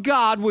love of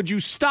God, would you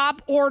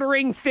stop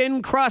ordering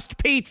thin crust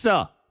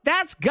pizza?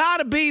 That's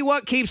gotta be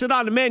what keeps it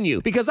on the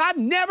menu, because I've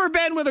never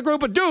been with a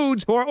group of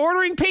dudes who are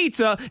ordering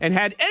pizza and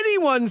had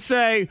anyone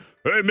say,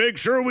 hey, make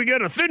sure we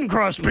get a thin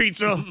crust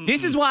pizza.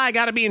 This is why I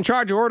gotta be in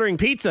charge of ordering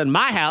pizza in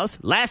my house.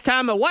 Last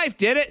time my wife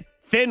did it,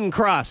 thin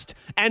crust.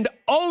 And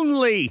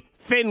only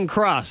thin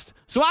crust.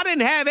 So I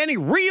didn't have any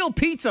real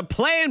pizza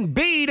plan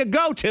B to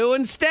go to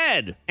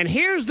instead. And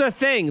here's the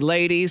thing,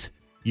 ladies.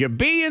 You're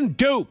being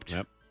duped.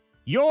 Yep.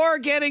 You're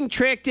getting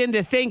tricked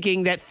into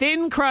thinking that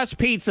thin crust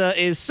pizza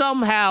is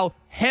somehow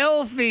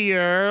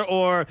healthier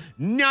or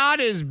not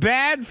as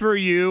bad for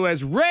you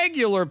as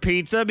regular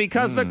pizza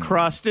because the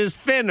crust is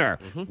thinner.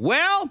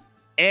 Well,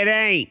 it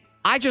ain't.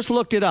 I just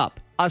looked it up.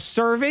 A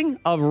serving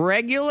of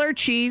regular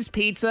cheese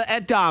pizza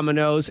at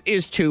Domino's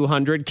is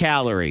 200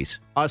 calories.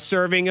 A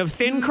serving of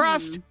thin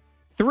crust,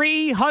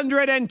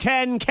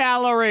 310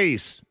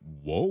 calories.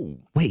 Whoa.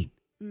 Wait,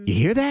 you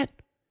hear that?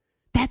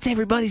 That's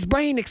everybody's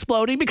brain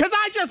exploding because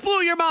I just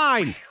blew your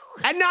mind.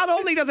 And not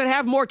only does it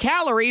have more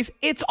calories,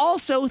 it's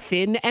also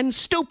thin and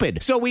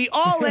stupid. So we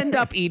all end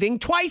up eating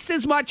twice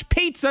as much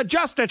pizza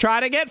just to try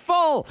to get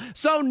full.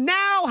 So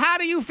now how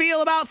do you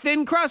feel about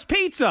thin crust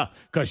pizza?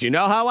 Because you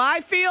know how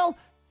I feel?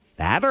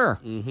 Fatter.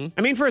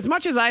 I mean, for as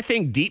much as I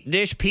think deep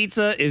dish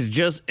pizza is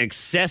just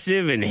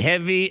excessive and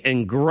heavy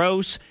and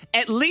gross,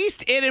 at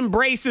least it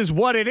embraces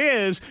what it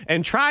is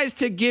and tries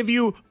to give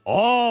you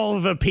all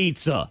the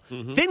pizza.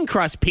 Thin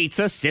crust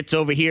pizza sits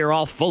over here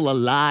all full of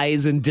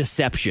lies and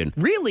deception.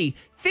 Really,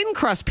 thin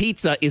crust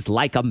pizza is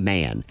like a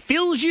man.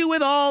 Fills you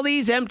with all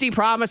these empty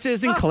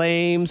promises and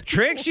claims,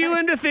 tricks you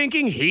into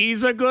thinking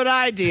he's a good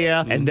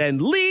idea, and then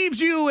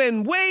leaves you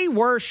in way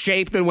worse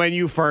shape than when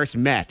you first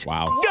met.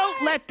 Wow.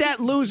 Don't let that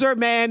loser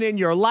man in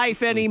your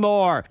life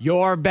anymore.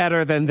 You're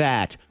better than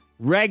that.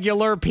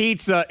 Regular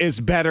pizza is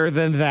better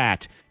than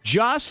that.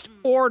 Just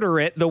order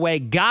it the way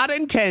God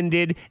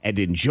intended and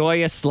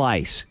enjoy a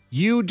slice.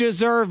 You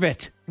deserve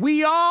it.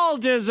 We all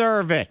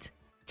deserve it.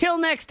 Till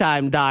next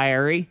time,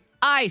 diary,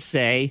 I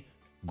say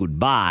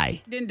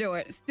goodbye. Didn't do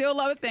it. Still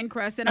love a thin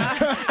crust. And I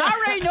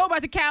already know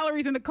about the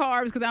calories and the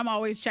carbs because I'm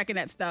always checking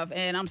that stuff.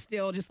 And I'm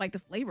still just like the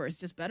flavor is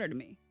just better to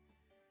me.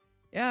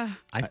 Yeah.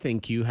 I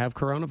think you have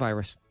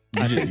coronavirus.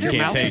 I think Your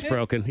mouth is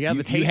broken. Yeah,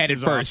 the taste you had it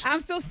is first. I'm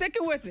still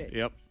sticking with it.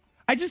 Yep.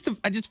 I just feel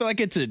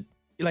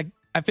like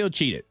I feel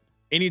cheated.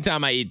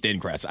 Anytime I eat thin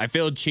crust, I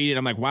feel cheated.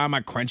 I'm like, why am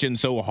I crunching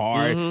so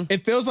hard?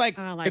 It feels like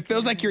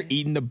you're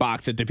eating the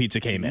box that the pizza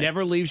came in.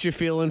 Never leaves you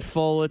feeling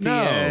full at the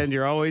end.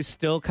 You're always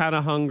still kind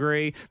of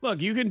hungry. Look,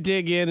 you can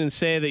dig in and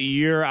say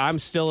that I'm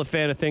still a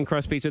fan of thin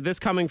crust pizza. This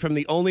coming from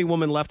the only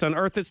woman left on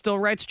earth that still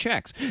writes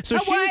checks. So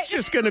she's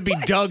just going to be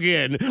dug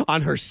in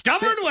on her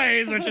stubborn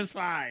ways, which is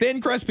fine.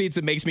 Thin crust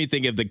pizza makes me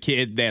think of the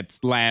kid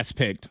that's last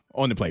picked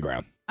on the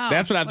playground.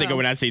 That's what I think of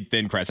when I see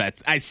thin crust.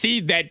 I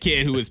see that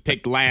kid who was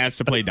picked last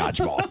to play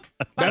dodgeball.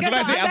 That's what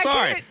I think. I'm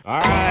sorry. All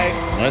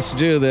right, let's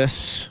do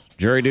this.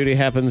 Jury duty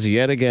happens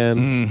yet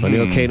again on the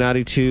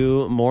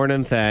K92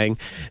 Morning Thang.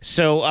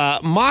 So,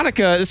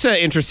 Monica, this is an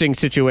interesting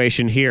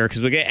situation here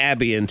because we get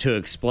Abby in to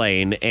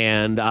explain.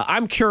 And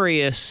I'm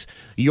curious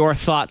your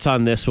thoughts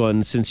on this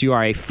one since you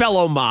are a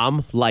fellow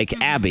mom like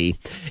Abby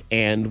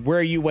and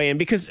where you weigh in.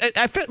 Because,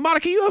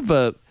 Monica, you have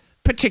a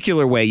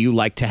particular way you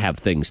like to have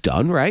things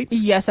done, right?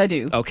 Yes, I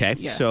do.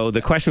 Okay, so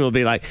the question will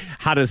be like,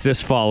 how does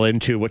this fall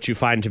into what you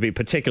find to be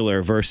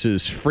particular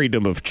versus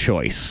freedom of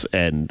choice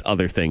and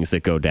other things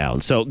that go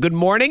down? So, good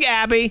morning,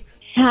 Abby.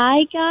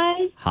 Hi,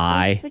 guys.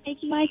 Hi. Thanks for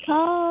taking my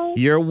call.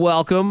 You're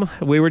welcome.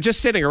 We were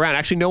just sitting around.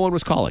 Actually, no one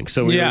was calling.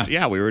 So,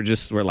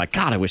 we're like,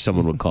 God, I wish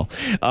someone would call.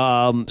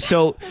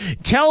 So,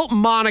 tell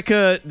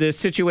Monica the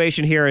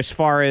situation here as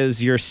far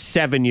as your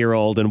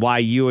 7-year-old and why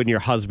you and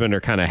your husband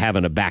are kind of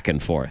having a back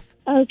and forth.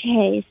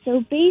 Okay,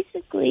 so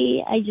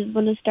basically, I just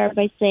want to start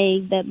by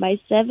saying that my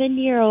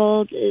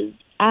 7-year-old is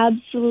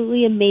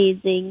absolutely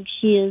amazing.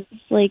 She is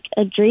like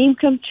a dream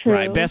come true.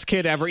 Right, best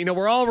kid ever. You know,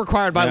 we're all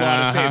required by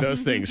law to say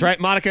those things, right,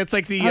 Monica? It's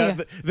like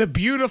the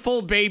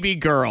beautiful baby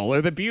girl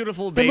or the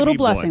beautiful baby little boy.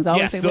 blessings. I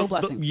always say little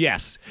blessings.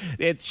 Yes,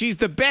 she's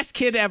the best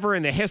kid ever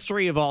in the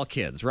history of all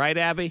kids, right,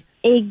 Abby?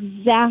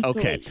 Exactly.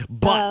 Okay,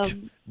 but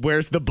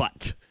where's the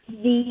but?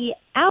 The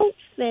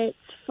outfits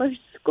for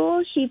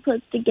school she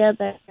puts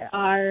together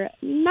are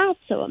not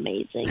so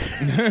amazing.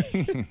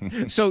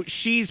 So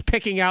she's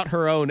picking out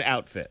her own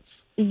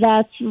outfits.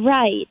 That's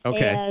right.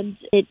 Okay. And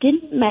it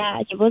didn't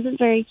match. It wasn't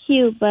very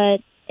cute,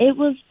 but it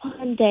was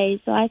fun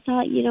day. So I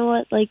thought, you know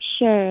what, like,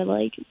 sure.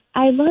 Like,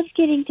 I love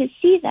getting to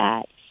see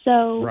that.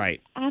 So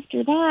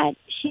after that,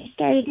 she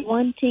started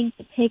wanting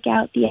to pick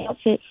out the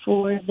outfit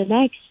for the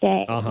next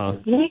day.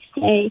 The next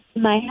day,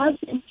 my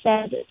husband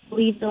said,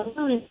 leave it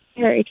alone and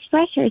let her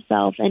express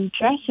herself and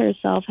dress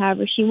herself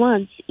however she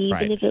wants,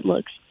 even if it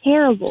looks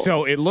terrible.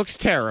 So it looks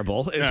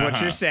terrible, is what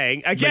you're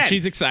saying. Again, but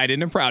she's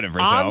excited and proud of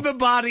herself. On the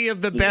body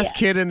of the best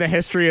kid in the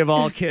history of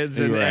all kids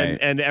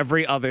and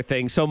every other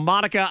thing. So,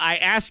 Monica, I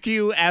ask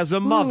you as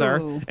a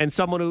mother and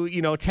someone who,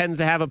 you know, tends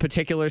to have a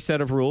particular set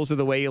of rules of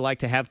the way you like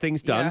to have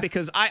things done,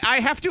 because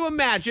I have to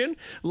imagine,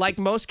 like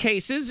most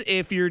cases,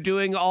 if you're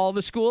doing all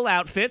the school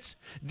outfits,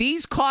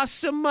 these cost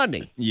some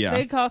money. Yeah.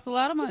 They cost a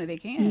lot of money. They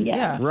can.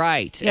 Yeah.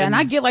 Right. Yeah, and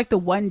I get like the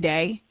one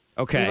day.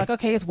 Okay. Like,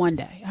 okay, it's one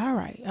day. All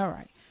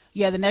right.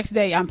 Yeah, the next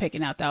day I'm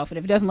picking out the outfit.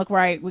 If it doesn't look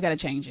right, we got to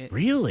change it.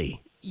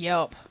 Really?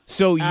 Yep.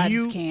 So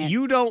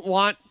you don't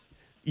want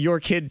your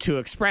kid to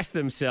express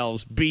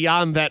themselves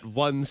beyond that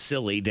one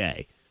silly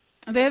day.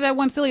 They have that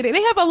one silly day.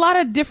 They have a lot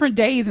of different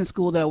days in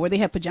school, though, where they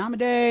have pajama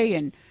day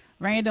and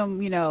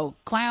random,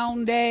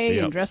 clown day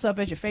Yep. and dress up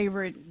as your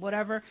favorite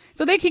whatever.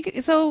 So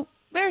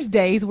there's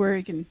days where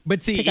you can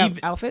pick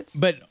out outfits.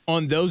 But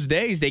on those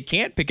days, they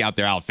can't pick out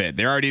their outfit.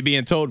 They're already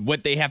being told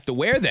what they have to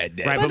wear that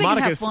day. Right, Well, but they can have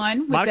Monica's, fun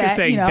with Monica's that,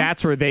 saying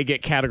that's where they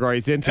get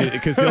categories into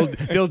because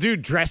they'll do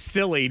dress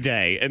silly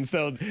day, and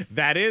so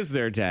that is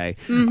their day.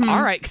 Mm-hmm.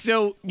 All right,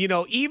 so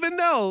even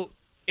though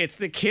it's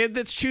the kid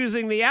that's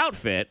choosing the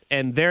outfit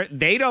and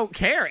they don't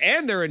care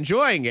and they're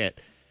enjoying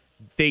it,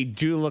 they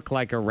do look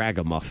like a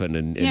ragamuffin.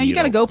 And you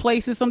got to go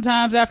places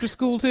sometimes after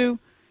school too.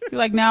 You're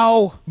like,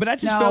 no. But I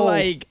just feel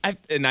like,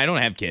 and I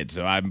don't have kids,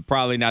 so I'm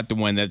probably not the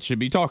one that should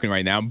be talking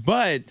right now.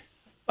 But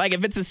like,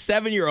 if it's a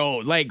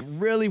 7-year-old, like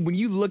really, when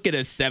you look at a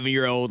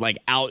 7-year-old like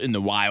out in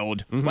the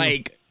wild,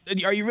 like,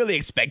 are you really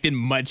expecting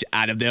much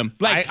out of them?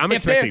 Like, I'm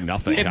expecting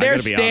nothing. If they're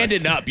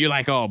standing up, you're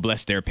like, oh,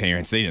 bless their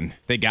parents.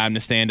 They got them to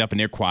stand up and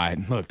they're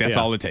quiet. Look, that's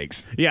all it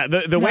takes. Yeah,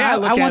 the way I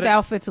look at it. I want the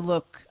outfit to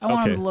look. I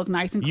want them to look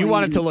nice and clean. You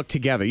want it to look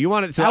together. You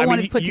want it to. I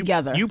want it put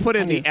together. You put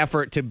in the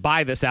effort to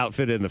buy this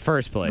outfit in the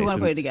first place. I want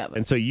to put it together.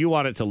 And so you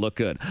want it to look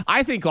good.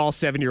 I think all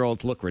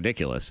 7-year-olds look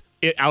ridiculous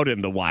out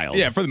in the wild.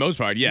 Yeah, for the most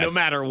part, yes. No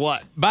matter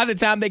what. By the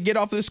time they get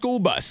off the school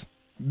bus,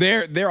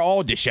 they're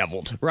all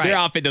disheveled. Right. Their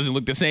outfit doesn't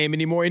look the same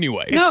anymore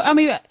anyway. No, I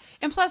mean,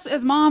 and plus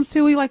as moms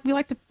too, we like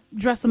to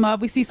dress them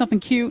up. We see something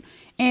cute,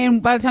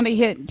 and by the time they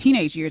hit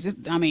teenage years,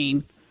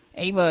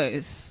 Ava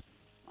is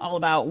all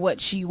about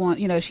what she wants.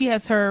 She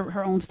has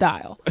her own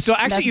style. So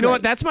actually, you know great.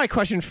 what? That's my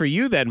question for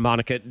you then,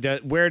 Monica.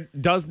 Did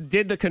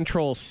the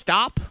control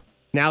stop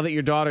now that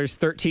your daughter's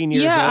 13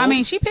 years old? Yeah, I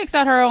mean, she picks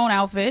out her own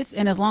outfits,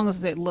 and as long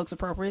as it looks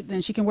appropriate,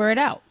 then she can wear it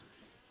out.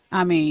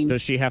 I mean,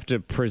 does she have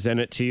to present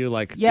it to you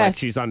like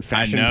she's on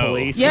Fashion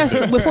Police?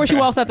 Yes. Before she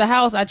walks out the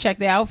house, I check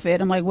the outfit.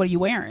 I'm like, what are you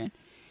wearing?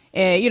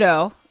 And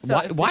so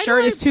if the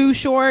shirt is too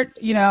short,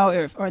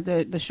 or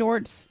the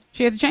shorts,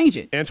 she has to change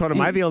it. Antoine,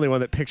 am I the only one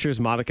that pictures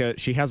Monica?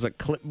 She has a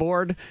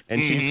clipboard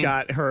and she's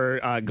got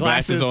her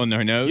glasses on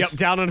her nose. Yep,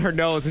 down on her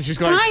nose, and she's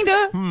going.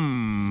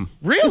 Kinda.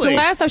 Really? The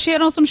last time she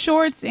had on some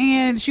shorts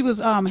and she was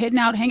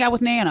hang out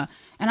with Nana,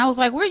 and I was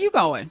like, where are you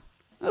going?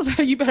 I was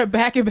like, you better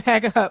back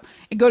up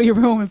and go to your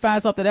room and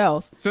find something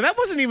else. So that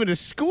wasn't even to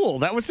school.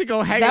 That was to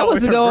go hang that out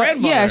was with to her go.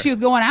 grandmother. Yeah, she was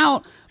going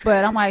out,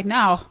 but I'm like,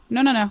 no.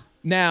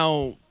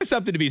 Now, there's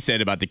something to be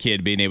said about the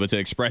kid being able to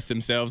express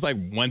themselves like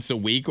once a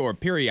week or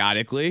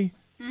periodically.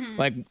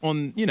 Like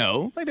on,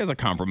 like there's a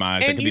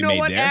compromise that And can you be know made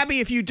what, there.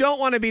 Abby? If you don't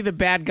want to be the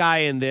bad guy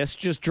in this,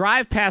 just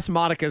drive past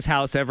Monica's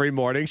house every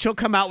morning. She'll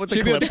come out with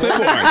the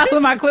clipboard.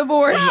 With my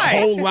clipboard. There's a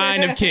whole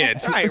line of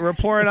kids. Right,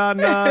 report on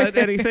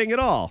anything at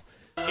all.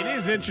 It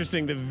is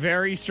interesting, the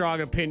very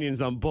strong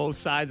opinions on both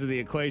sides of the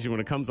equation when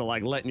it comes to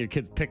like letting your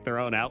kids pick their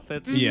own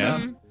outfits.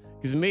 Yes.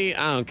 Because me,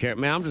 I don't care.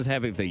 Man, I'm just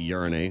happy if they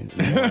urinate.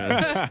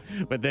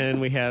 But then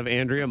we have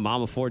Andrea,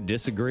 Mama Ford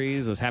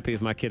disagrees. I was happy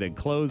if my kid had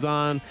clothes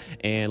on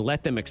and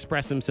let them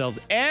express themselves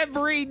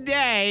every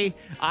day.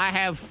 I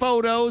have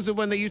photos of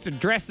when they used to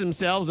dress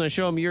themselves and I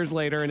show them years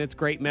later and it's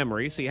great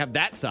memories. So you have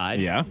that side.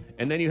 Yeah.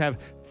 And then you have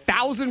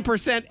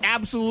 1,000%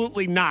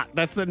 absolutely not.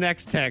 That's the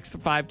next text,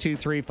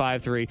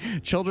 52353.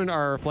 Children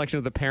are a reflection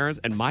of the parents,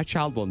 and my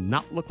child will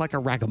not look like a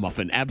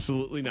ragamuffin.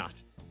 Absolutely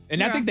not.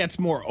 And I think that's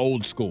more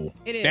old school.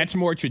 It is. That's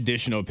more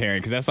traditional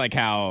parent, because that's like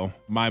how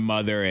my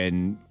mother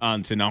and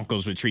aunts and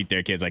uncles would treat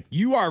their kids. Like,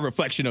 you are a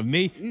reflection of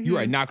me. You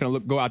are not going to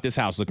go out this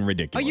house looking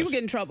ridiculous. Oh, you would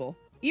get in trouble.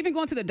 Even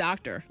going to the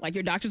doctor, like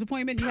your doctor's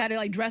appointment, you had to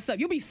like dress up.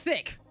 You'll be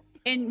sick.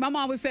 And my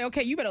mom would say,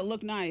 okay, you better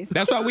look nice.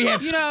 That's why we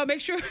had make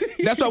sure.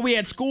 That's why we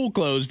had school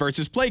clothes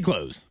versus play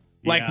clothes.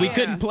 Like, we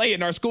couldn't play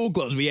in our school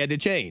clothes. We had to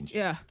change.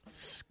 Yeah.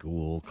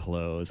 School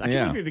clothes. I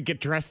can't believe you to get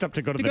dressed up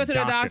to go to, the, go to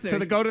doctor. the doctor.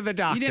 To go to the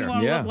doctor. You didn't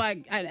want to look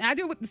like. I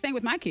do the same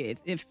with my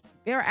kids. If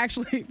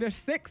they're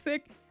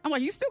sick, I'm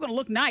like, you still gonna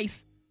look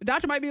nice. The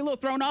doctor might be a little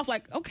thrown off,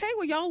 like, okay,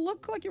 well, y'all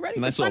look like you're ready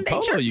for Nice Sunday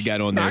little polo church. you got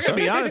on there. I gotta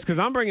be honest, because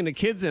I'm bringing the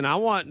kids in. I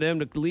want them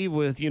to leave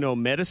with,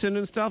 medicine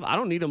and stuff. I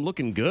don't need them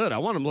looking good. I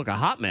want them to look a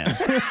hot mess.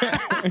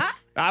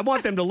 I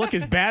want them to look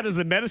as bad as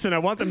the medicine I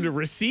want them to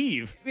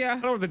receive. Yeah.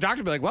 I don't want the doctor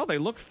to be like, well, they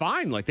look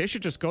fine. Like, they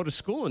should just go to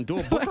school and do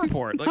a book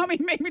report. Like, Mommy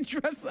made me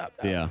dress up.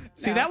 No. yeah.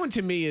 See, No. that one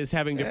to me is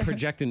having to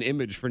project an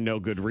image for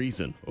no good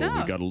reason. Oh, we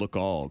No. got to look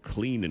all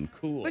clean and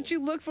cool. But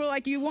you look for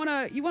like you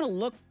wanna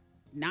look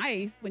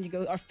nice when you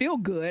go, or feel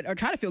good, or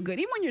try to feel good.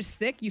 Even when you're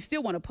sick, you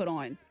still want to put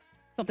on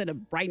something to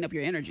brighten up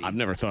your energy. I've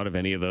never thought of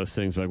any of those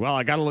things. Like, well,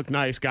 I got to look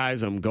nice,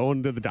 guys. I'm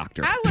going to the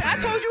doctor. I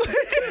told you.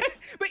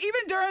 But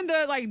even during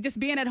the just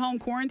being at home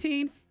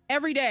quarantine,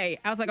 every day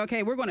I was like,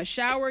 okay, we're going to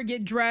shower,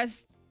 get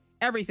dressed,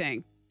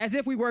 everything, as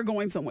if we were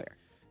going somewhere.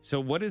 So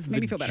what is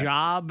Made me the feel better.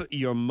 job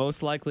you're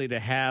most likely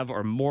to have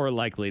or more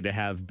likely to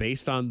have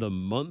based on the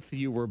month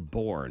you were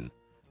born?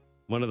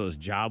 One of those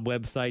job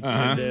websites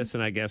did this,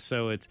 and I guess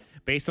so. It's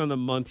based on the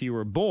month you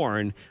were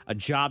born, a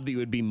job that you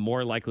would be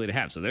more likely to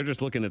have. So they're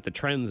just looking at the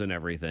trends and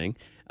everything.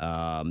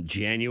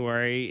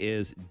 January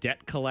is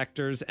debt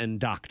collectors and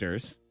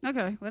doctors.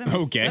 Okay.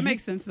 Well, Okay. That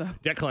makes sense, though.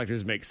 Debt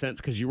collectors makes sense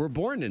because you were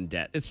born in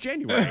debt. It's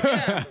January.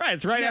 Right.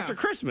 It's right after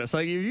Christmas.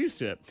 Like, you're used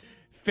to it.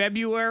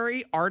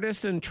 February,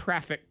 artists and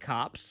traffic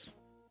cops.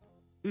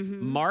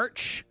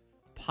 March,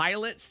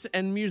 pilots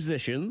and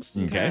musicians.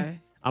 Okay.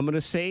 I'm going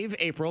to save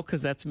April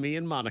because that's me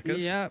and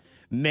Monica's. Yep.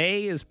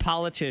 May is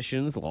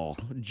politicians. Well,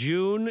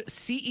 June,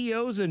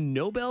 CEOs and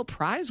Nobel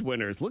Prize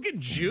winners. Look at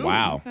June.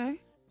 Wow. Okay.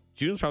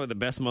 June's probably the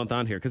best month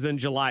on here because then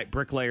July,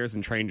 bricklayers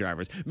and train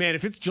drivers. Man,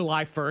 if it's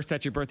July 1st,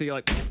 that's your birthday, you're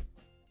like,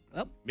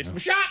 missed my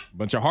shot.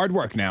 Bunch of hard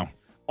work now.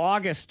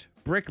 August,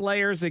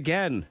 bricklayers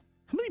again.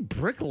 How many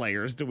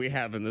bricklayers do we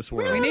have in this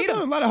world? We need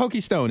a lot of hokey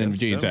stone in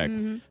Virginia Tech.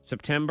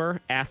 September,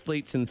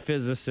 athletes and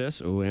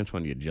physicists. Oh,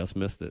 Antoine, you just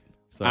missed it.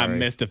 Sorry. I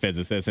missed a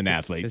physicist and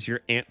athlete. It's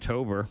your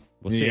Anttober.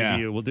 We'll save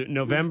you. We'll do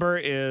November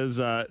is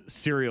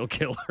serial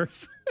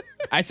killers.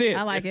 I see it.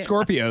 I like it.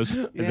 Scorpios.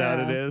 Is that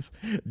what it is?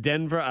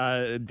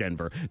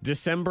 Denver.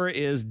 December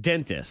is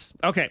dentists.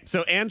 Okay,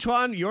 so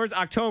Antoine, yours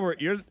October.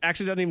 Yours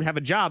actually doesn't even have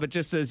a job. It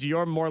just says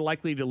you're more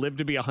likely to live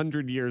to be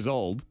 100 years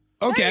old.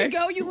 Okay. There you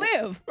go. You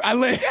live. I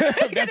live.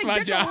 That's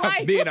my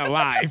job, being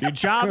alive. Your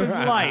job is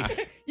life.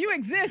 You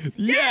exist.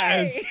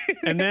 Yes. Yay!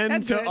 And then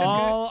That's to good, that's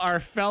all our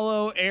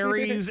fellow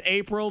Aries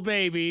April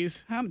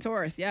babies, I'm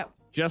Taurus. Yep.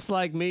 just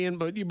like me,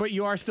 but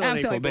you are still I'm an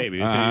still April April.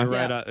 baby. So Uh-huh. you're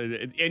right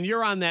on, and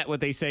you're on that, what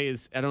they say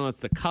is, I don't know, it's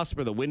the cusp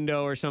or the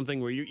window or something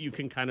where you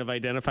can kind of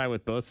identify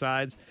with both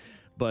sides.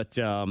 But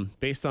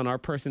based on our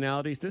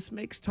personalities, this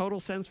makes total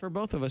sense for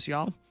both of us,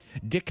 y'all.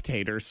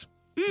 Dictators.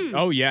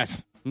 Oh,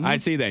 yes. I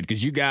see that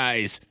because you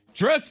guys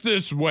dress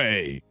this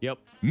way. Yep.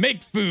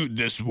 Make food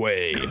this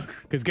way.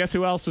 Because guess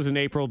who else was an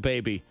April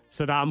baby?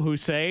 Saddam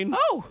Hussein.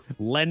 Oh.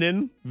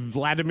 Lenin.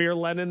 Vladimir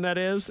Lenin, that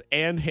is.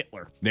 And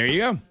Hitler. There you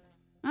go.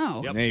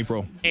 Oh. Yep.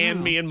 April.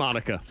 And me and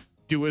Monica.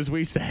 Do as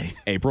we say.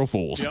 April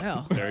Fools.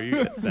 Well. There you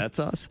go. That's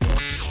us.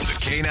 The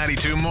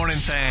K92 Morning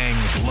Thang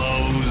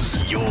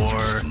blows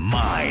your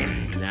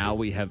mind. Now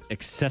we have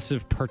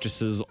excessive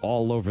purchases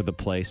all over the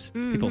place.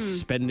 People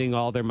spending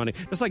all their money.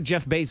 Just like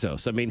Jeff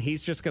Bezos. I mean,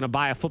 he's just going to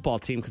buy a football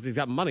team because he's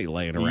got money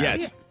laying around.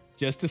 Yes.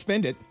 Just to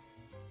spend it.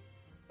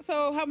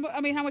 So, how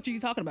much are you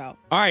talking about?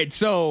 All right.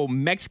 So,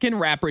 Mexican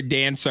rapper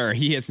Dancer,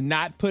 he has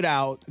not put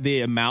out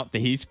the amount that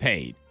he's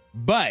paid,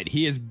 but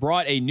he has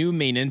brought a new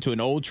meaning to an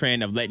old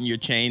trend of letting your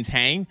chains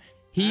hang.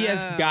 He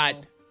has got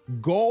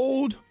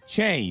gold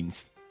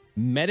chains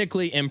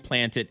medically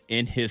implanted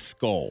in his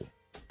skull.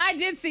 I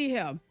did see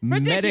him.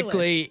 Ridiculous.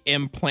 Medically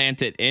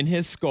implanted in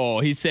his skull.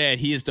 He said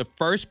he is the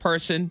first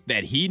person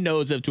that he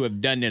knows of to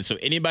have done this. So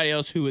anybody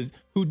else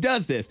who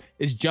does this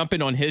is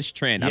jumping on his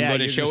trend. I'm Yeah, going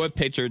to you're show just a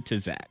picture to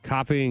Zach.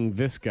 Copying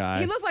this guy.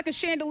 He looks like a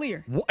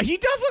chandelier. He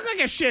does look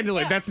like a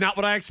chandelier. Yeah. That's not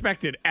what I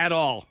expected at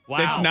all. Wow.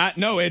 It's not.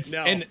 No, it's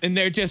No. And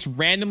they're just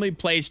randomly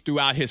placed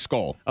throughout his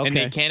skull, and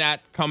Okay. they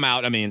cannot come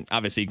out. I mean,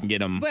 obviously you can get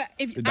them. But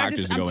if the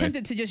doctors to I'm go in.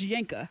 tempted to just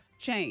yank a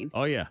chain.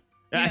 Oh, yeah.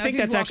 You I know, think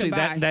he's that's actually,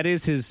 walking by. that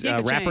is his Yank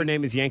a rapper chain.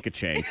 name is Yanka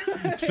Chain.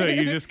 So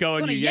you just go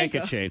and It's you on a yank a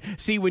yanka. chain.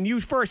 See, when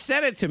you first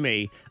said it to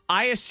me,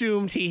 I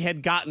assumed he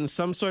had gotten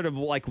some sort of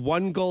like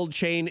one gold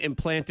chain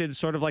implanted,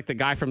 sort of like the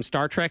guy from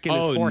Star Trek in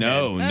his Oh forehead.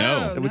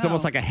 no! It was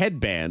almost like a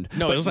headband.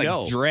 No, but it was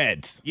like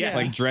dreads. Yes.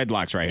 Like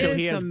dreadlocks right So here.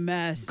 he It's has a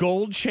mess.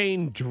 gold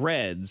chain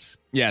dreads.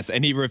 Yes,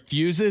 and he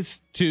refuses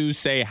to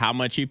say how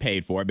much he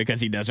paid for it because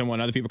he doesn't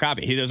want other people to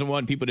copy it. He doesn't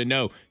want people to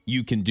know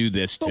you can do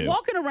this But too.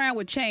 walking around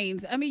with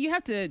chains, I mean, you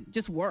have to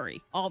just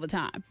worry all the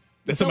time.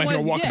 That somebody's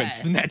going to walk up and yeah.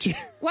 snatch it.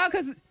 Well,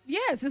 because,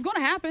 yes, it's going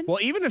to happen. Well,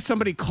 even if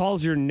somebody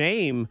calls your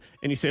name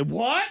and you say,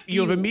 what? You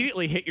have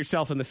immediately hit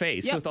yourself in the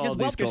face Yep, with all just of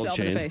these whelp gold yourself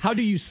in the chains. face. How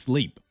do you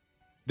sleep?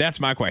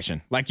 That's my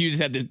question. Like you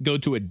just have to go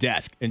to a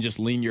desk and just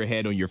lean your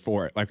head on your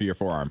forearm.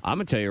 I'm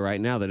going to tell you right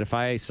now that if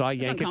I saw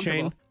yank a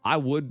chain, uncomfortable. I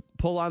would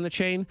pull on the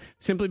chain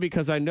simply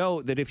because I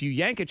know that if you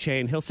yank a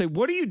chain, he'll say,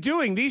 what are you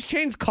doing? These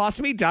chains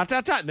cost me ...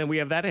 And then we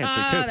have that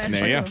answer, too. That's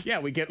There you true. go. Yeah,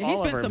 we get Yeah, he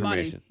all of spent our some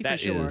money, information. for That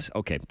sure. is,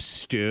 okay,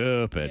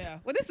 stupid. Yeah.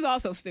 Well, this is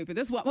also stupid.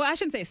 Well, I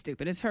shouldn't say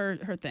stupid. It's her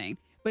thing.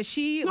 But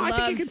she No, loves...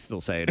 I think you can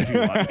still say it if you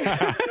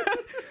want.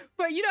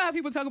 But you know how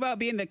people talk about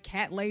being the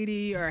cat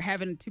lady or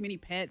having too many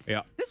pets?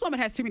 Yeah. This woman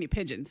has too many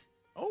pigeons.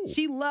 Oh.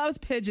 She loves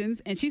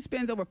pigeons, and she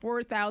spends over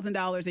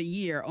 $4,000 a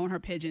year on her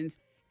pigeons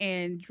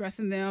and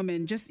dressing them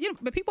and just,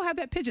 but people have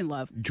that pigeon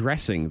love.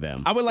 Dressing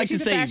them. I would like to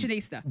She's a say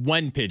fashionista.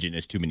 one pigeon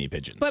is too many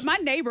pigeons. But my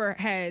neighbor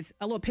has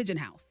a little pigeon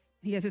house.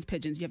 He has his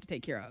pigeons you have to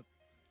take care of.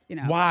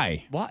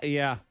 Why? Why?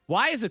 Yeah.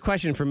 Why is a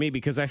question for me?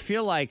 Because I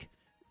feel like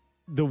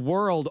the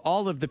world,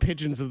 all of the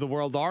pigeons of the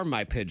world are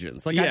my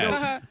pigeons. Like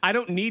Yes. I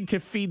don't need to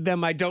feed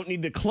them. I don't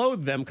need to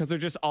clothe them because they're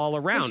just all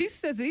around. But she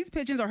says these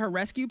pigeons are her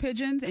rescue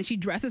pigeons, and she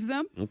dresses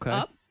them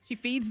up. She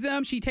feeds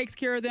them. She takes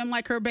care of them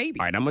like her baby.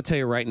 All right, I'm going to tell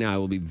you right now, I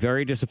will be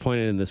very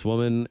disappointed in this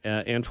woman,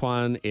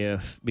 Antoine,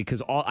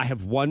 because I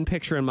have one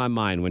picture in my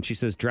mind when she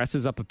says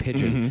dresses up a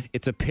pigeon.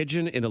 It's a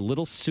pigeon in a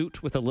little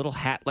suit with a little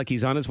hat, like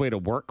he's on his way to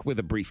work with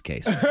a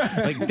briefcase.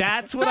 Like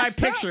that's what I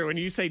picture when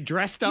you say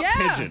dressed up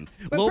pigeon.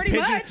 but Little pretty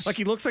pigeon, much. like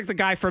he looks like the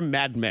guy from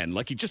Mad Men,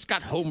 like he just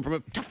got home from a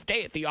tough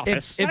day at the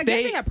office. But I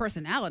guess they have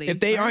personality. If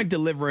they right? aren't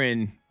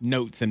delivering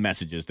notes and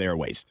messages, they're a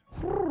waste.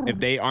 If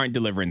they aren't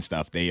delivering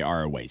stuff, they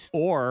are a waste.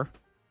 Or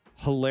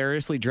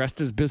hilariously dressed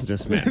as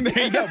businessmen. There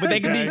you go. But they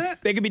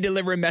could be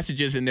delivering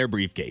messages in their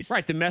briefcase.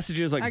 Right. The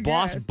messages like, I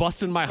boss guess.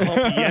 busting my hump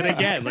yet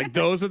again. Like,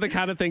 those are the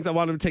kind of things I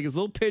want him to take his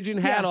little pigeon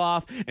hat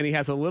off, and he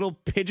has a little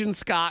pigeon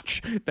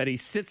scotch that he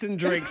sits and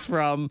drinks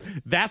from.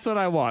 That's what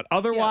I want.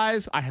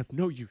 Otherwise, I have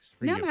no use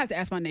for Now you. I'm going to have to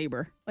ask my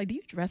neighbor, like, do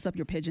you dress up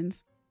your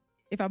pigeons?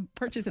 If I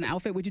purchase an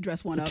outfit, would you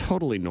dress one up? It's a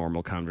totally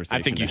normal conversation.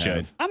 I think you to should.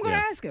 have. I'm going to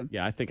ask him.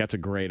 Yeah, I think that's a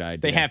great idea.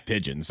 They have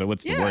pigeons, so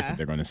what's the worst that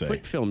they're going to say?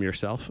 Quick film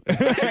yourself.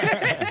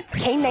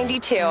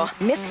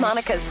 K92, Miss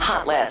Monica's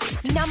Hot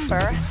List.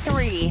 Number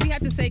 3. We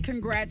have to say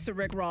congrats to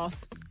Rick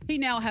Ross. He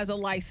now has a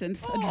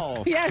license.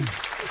 Oh. Yes.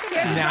 He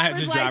has Now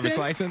has a driver's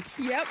license?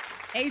 Yep.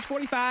 Age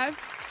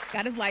 45.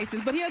 Got his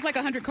license. But he has like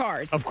 100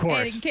 cars. Of course.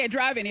 And he can't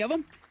drive any of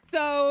them.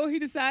 So he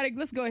decided,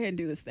 let's go ahead and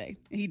do this thing.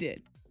 And he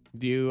did.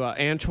 Do you,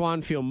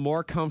 Antoine, feel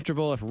more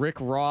comfortable if Rick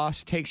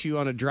Ross takes you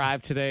on a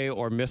drive today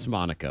or Miss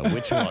Monica?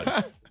 Which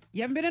one?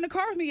 You haven't been in a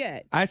car with me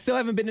yet. I still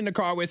haven't been in the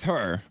car with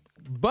her,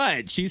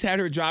 but she's had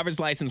her driver's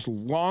license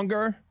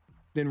longer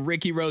than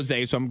Ricky Rose,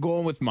 so I'm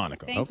going with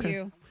Monica. Thank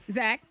you.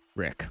 Zach?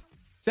 Rick.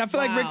 So I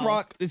feel like Rick Wow.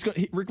 Ross is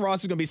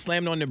going to be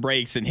slamming on the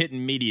brakes and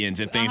hitting medians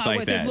and things like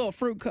with that. his little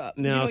fruit cup.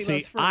 You Now, know he see,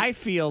 loves fruit. I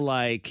feel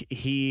like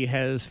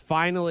he's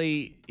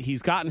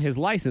gotten his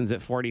license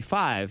at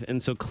 45,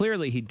 and so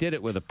clearly he did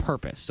it with a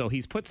purpose. So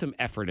he's put some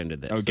effort into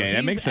this. Okay, So that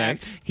he's makes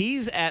sense.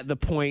 He's at the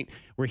point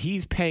where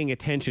he's paying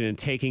attention and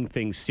taking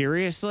things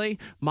seriously.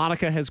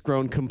 Monica has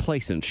grown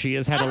complacent. She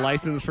has had a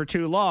license for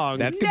too long.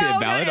 That could be a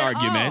valid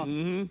argument.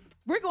 Mm-hmm.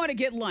 We're going to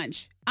get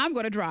lunch. I'm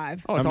going to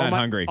drive. Oh, it's I'm all not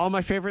hungry. All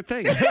my favorite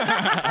things.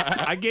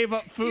 I gave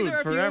up food These are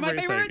a for few of my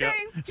everything. favorite Yeah.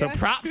 things. So Yeah.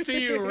 props to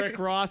you, Rick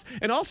Ross.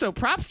 And also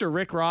props to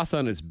Rick Ross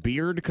on his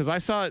beard, because I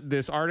saw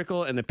this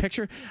article and the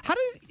picture. How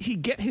did he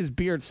get his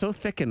beard so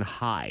thick and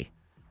high?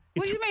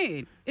 What do you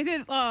mean? Is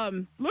it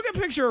Look at a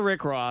picture of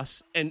Rick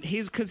Ross, and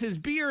because his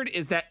beard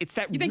is that you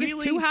think really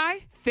it's too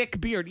high? thick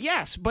beard.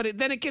 Yes, but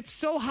then it gets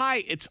so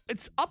high, it's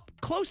up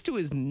close to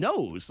his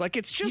nose. Like,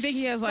 it's just You think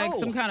he has like so-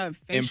 some kind of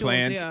facials?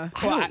 Implants.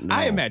 Yeah.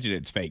 I imagine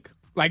it's fake.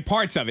 Like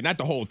parts of it, not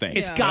the whole thing.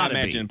 It's But gotta I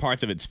imagine be.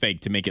 parts of it's fake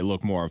to make it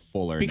look more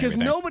fuller. Because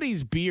and everything.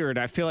 nobody's beard,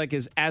 I feel like,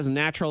 is as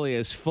naturally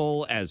as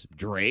full as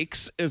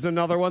Drake's is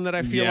another one that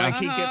I feel Yeah. like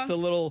he gets a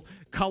little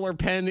color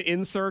pen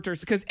insert, or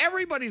because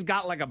everybody's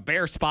got like a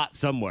bare spot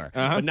somewhere,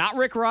 but not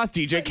Rick Ross.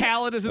 DJ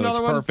Khaled is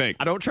another one. perfect.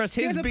 I don't trust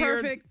his Here's a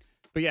beard. perfect.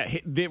 But yeah,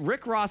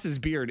 Rick Ross's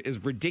beard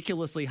is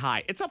ridiculously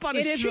high. It's up on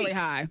his It is cheeks. really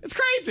high. It's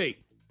crazy.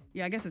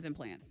 Yeah, I guess it's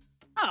implants.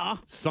 Oh,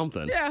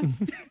 Something. yeah.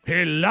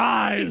 He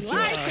lies. to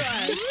Lied us.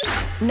 to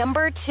us.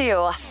 Number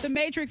 2. The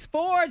Matrix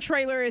 4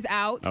 trailer is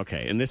out.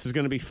 Okay, and this is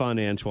going to be fun,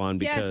 Antoine,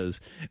 Yes.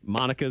 because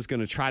Monica's going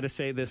to try to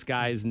say this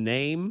guy's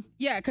name.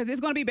 Yeah, because it's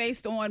going to be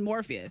based on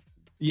Morpheus.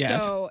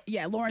 Yes. So,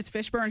 yeah, Lawrence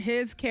Fishburne,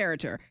 his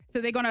character. So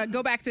they're going to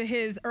go back to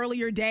his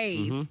earlier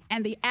days. Mm-hmm.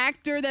 And the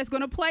actor that's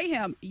going to play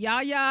him,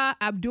 Yahya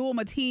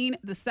Abdul-Mateen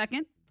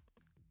II.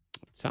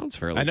 Sounds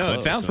fairly I know close.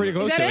 it sounds pretty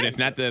close Is to that it. it? If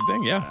not the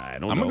thing, yeah. I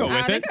don't I'm know. gonna go I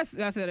with think it.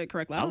 I said it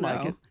correctly. I I don't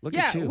like know. it. Look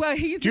yeah, at you. well,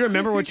 he's Do you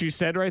remember what you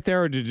said right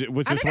there, or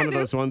was I this think one I of do.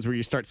 those ones where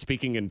you start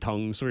speaking in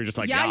tongues, where you're just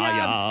like, yeah,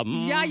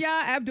 Yahya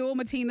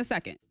Abdul-Mateen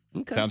II.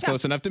 Okay. Sounds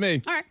close enough to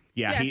me. All right.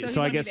 Yeah, so, he's I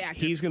gonna be guess the actor.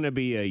 he's going to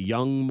be a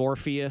young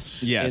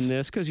Morpheus Yes. in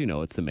this, because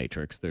it's the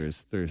Matrix.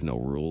 There's no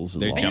rules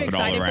and They're laws. Are you jumping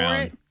all excited around.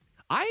 for it?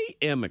 I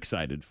am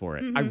excited for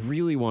it. I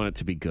really want it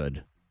to be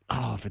good.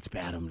 Oh, if it's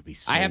bad, I'm going to be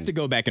so... I have to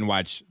go back and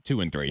watch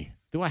 2 and 3.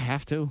 Do I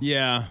have to?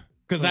 Yeah.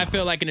 Because I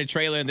feel like in the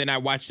trailer, and then I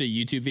watched a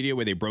YouTube video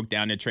where they broke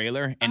down the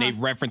trailer, and they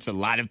referenced a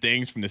lot of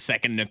things from the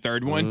second and the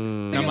third one.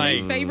 And Your I'm like,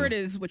 least favorite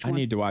is which I one?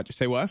 need to watch.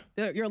 Say what?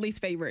 Your least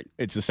favorite.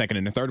 It's the second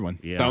and the third one.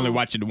 Yeah. So I only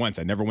watched it once.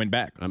 I never went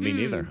back. I mean,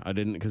 neither. I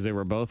didn't, because they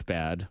were both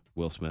bad.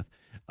 Will Smith.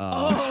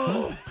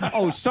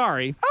 Oh,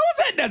 sorry. How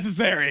was that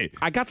necessary?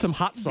 I got some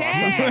hot sauce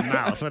in my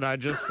mouth, and I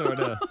just sort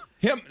of...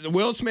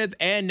 Will Smith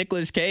and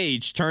Nicolas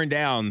Cage turned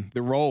down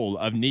the role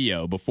of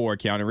Neo before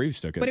Keanu Reeves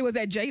took it. But it was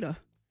at Jada.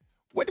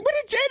 What did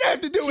Jada have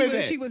to do with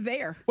it? She was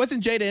there.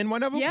 Wasn't Jada in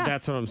one of them? Yeah.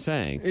 That's what I'm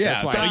saying. Yeah,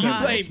 That's why so I you said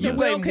blame, Will you Smith. blame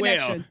Will Will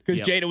connection. because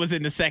Yep. Jada was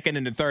in the second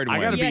and the third one.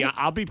 I gotta Yeah.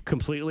 I'll be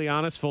completely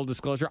honest, full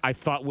disclosure. I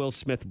thought Will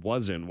Smith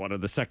was in one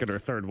of the second or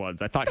third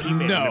ones. I thought he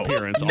made an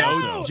appearance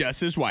also. just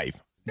his wife.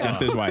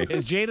 Just his wife.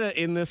 Is Jada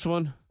in this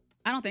one?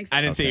 I don't think so.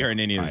 I didn't see her in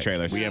any of the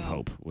trailers. We have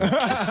hope.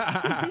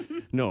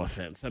 No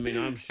offense. I mean,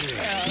 I'm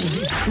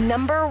sure.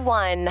 Number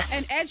 1.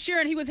 And Ed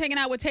Sheeran, he was hanging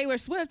out with Taylor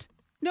Swift.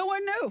 No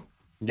one knew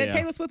that Yeah.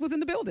 Taylor Swift was in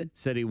the building.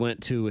 Said he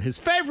went to his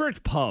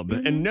favorite pub,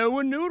 and no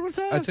one knew it was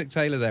her. I took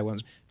Taylor there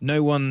once.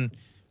 No one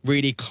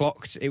really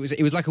clocked. It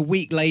was like a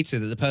week later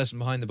that the person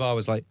behind the bar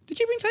was like, "Did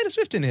you bring Taylor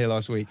Swift in here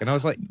last week?" And I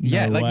was like,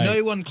 "Yeah." No like way.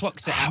 no one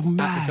clocked it at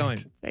the time.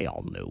 They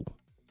all knew.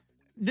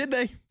 Did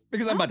they?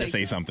 Because I'm about to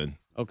say something.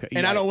 Okay.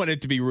 And I don't want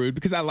it to be rude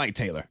because I like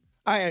Taylor.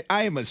 I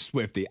am a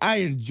Swiftie. I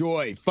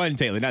enjoy fun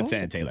Taylor, not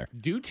sad Taylor.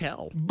 Do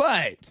tell.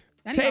 But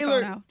I need my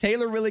phone out.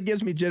 Taylor really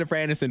gives me Jennifer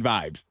Aniston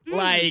vibes.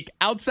 Like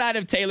outside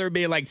of Taylor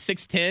being like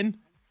 6'10",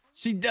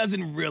 she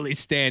doesn't really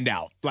stand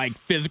out like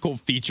physical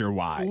feature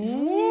wise.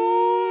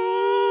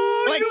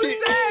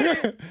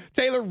 Like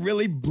Taylor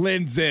really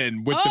blends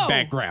in with the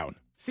background.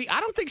 See,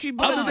 I don't think she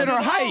other than her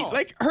at height. all.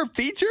 Like her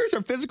features,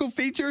 her physical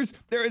features,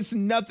 there is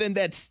nothing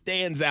that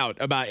stands out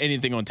about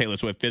anything on Taylor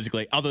Swift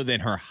physically other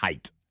than her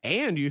height.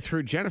 And you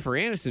threw Jennifer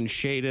Aniston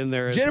shade in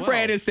there as Jennifer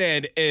well.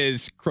 Aniston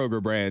is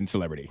Kroger brand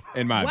celebrity,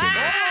 in my opinion.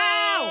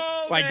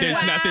 Wow! Like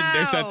there's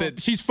nothing.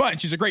 She's fun.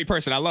 She's a great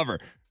person. I love her.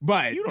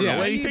 But You don't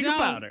know anything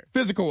about her.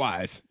 Physical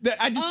wise,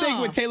 I just think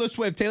with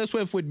Taylor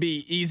Swift would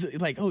be easy.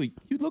 Like, oh, you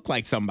look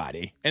like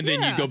somebody, and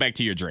then you go back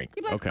to your drink.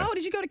 You'd be like, oh,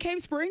 did you go to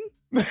Cave Spring?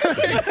 Taylor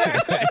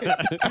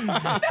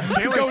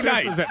Swift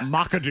nice. was at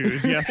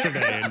Macadoo's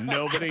yesterday and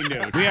nobody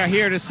knew. We are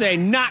here to say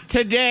not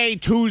today,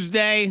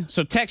 Tuesday.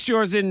 So text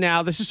yours in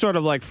now. This is sort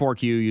of like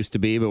Fork You used to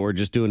be, but we're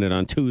just doing it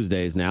on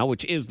Tuesdays now,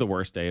 which is the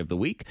worst day of the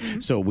week.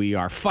 So we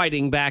are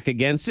fighting back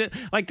against it.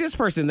 Like this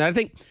person that I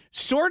think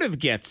sort of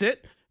gets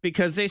it.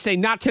 Because they say,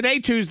 not today,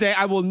 Tuesday.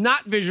 I will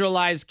not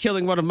visualize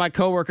killing one of my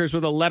coworkers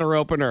with a letter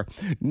opener.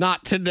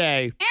 Not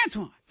today.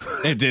 Antoine.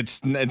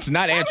 It's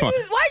not Antoine.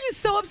 Why are you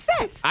so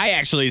upset? I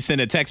actually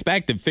sent a text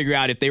back to figure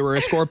out if they were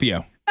a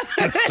Scorpio.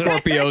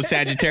 Scorpio,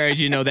 Sagittarius,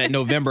 you know that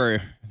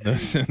November,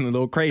 that's a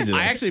little crazy.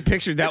 I actually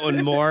pictured that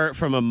one more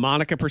from a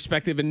Monica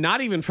perspective and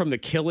not even from the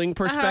killing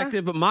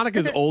perspective, but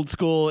Monica's old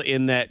school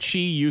in that she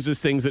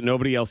uses things that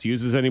nobody else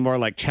uses anymore,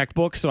 like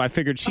checkbooks. So I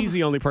figured she's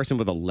the only person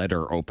with a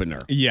letter opener.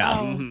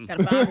 Yeah.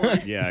 Gotta buy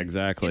one. Yeah,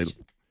 exactly.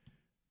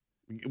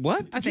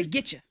 What? I said,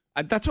 get you.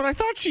 That's what I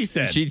thought she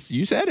said.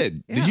 You said it.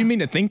 Yeah. Did you mean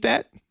to think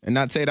that and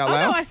not say it out Oh,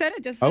 loud? no, I said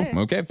it. Just Oh, said it.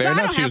 okay. Fair No, I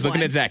enough. don't She was have looking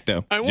one. at Zach,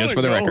 though. I Just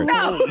for the wanna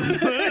record.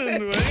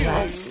 go.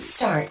 Let's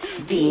start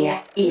the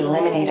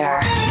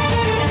Eliminator.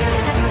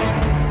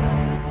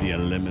 The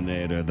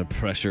Eliminator. The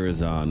pressure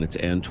is on. It's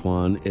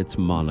Antoine. It's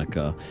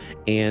Monica.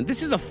 And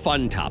this is a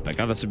fun topic.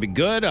 I thought this would be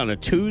good on a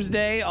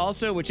Tuesday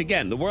also, which,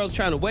 again, the world's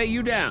trying to weigh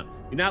you down.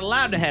 You're not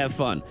allowed to have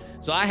fun.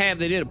 So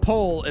they did a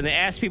poll, and they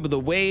asked people the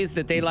ways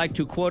that they like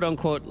to, quote,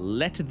 unquote,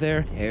 let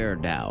their hair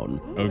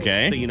down.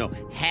 Okay. So,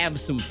 have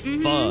some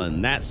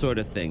fun, that sort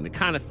of thing. The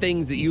kind of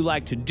things that you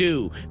like to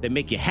do that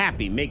make you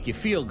happy, make you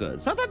feel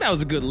good. So I thought that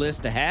was a good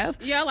list to have.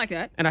 Yeah, I like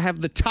that. And I have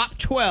the top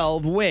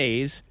 12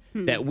 ways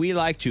that we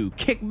like to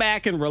kick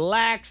back and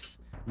relax,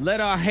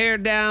 let our hair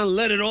down,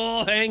 let it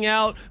all hang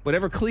out,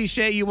 whatever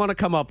cliche you want to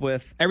come up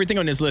with. Everything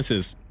on this list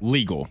is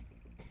legal,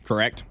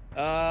 correct?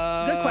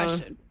 Good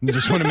question.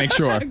 Just want to make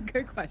sure.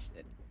 Good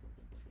question.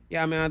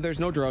 Yeah, I mean, there's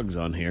no drugs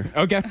on here.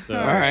 Okay. So,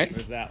 all right.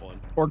 There's that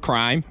one. Or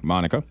crime,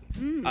 Monica.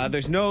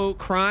 There's no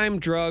crime,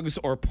 drugs,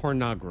 or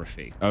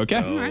pornography.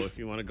 Okay. So if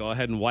you want to go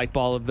ahead and wipe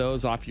all of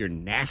those off your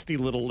nasty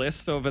little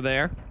lists over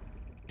there,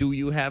 do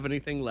you have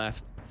anything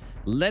left?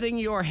 Letting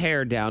your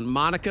hair down.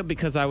 Monica,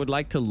 because I would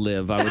like to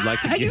live. I would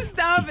like to You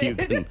stop you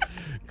it. can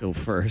go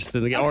first.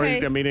 And, Or,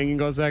 Okay. I mean, you can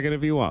go second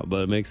if you want,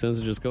 but it makes sense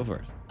to just go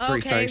first. Three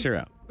Okay. strikes, you're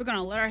out. We're going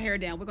to let our hair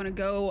down. We're going to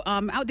go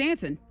out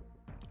dancing.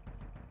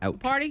 Out.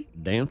 Party?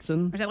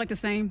 Dancing Or is that like the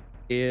same?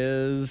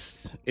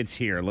 it's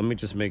here. Let me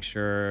just make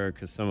sure,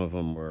 because some of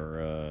them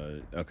were,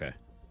 okay.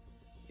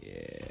 Yeah.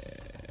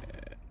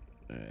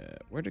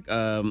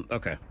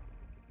 Okay.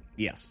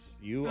 Yes,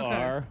 you Okay.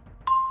 are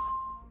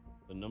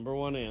the number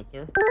one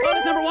answer. Oh,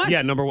 that's number one?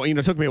 Yeah, number one.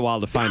 It took me a while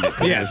to find it.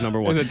 'cause it was number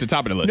It one. was at the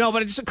top of the list. No,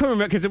 but I just couldn't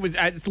remember because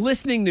it's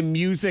listening to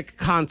music,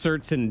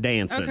 concerts, and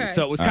dancing. Okay.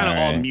 So it was kind of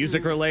All all right.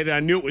 music related. I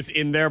knew it was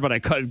in there, but I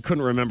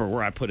couldn't remember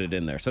where I put it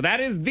in there. So that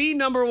is the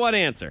number one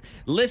answer.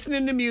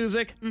 Listening to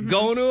music,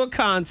 going to a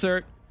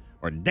concert,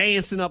 or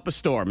dancing up a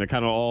storm. They're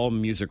kind of all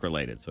music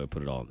related, so I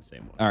put it all in the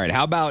same one. All right.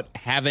 How about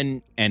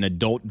having an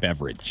adult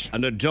beverage?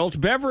 An adult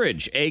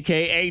beverage,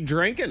 a.k.a.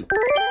 drinking.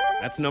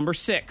 That's number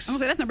 6. I'm going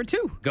to say that's number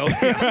 2. Going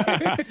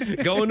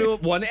to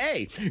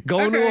 1A.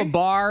 Going to a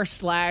bar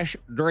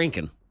 /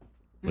 drinking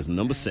was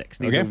number 6.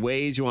 These Okay. are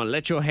ways you want to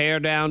let your hair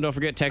down. Don't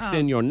forget, text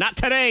in your Not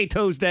Today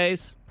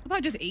Tuesdays. How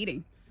about just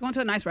eating? Going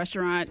to a nice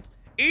restaurant.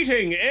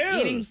 Eating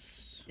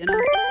is. You know?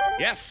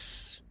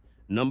 Yes.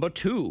 Number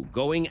 2,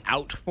 going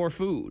out for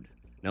food.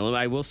 Now,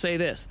 I will say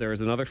this. There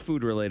is another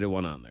food-related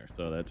one on there,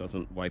 so that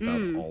doesn't wipe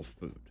out all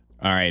food.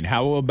 All right.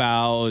 How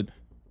about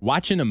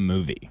watching a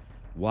movie?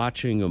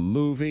 Watching a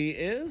movie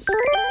is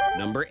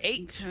number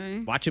 8. Okay.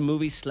 Watch a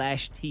movie /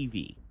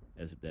 TV,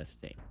 as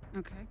best say.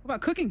 Okay. What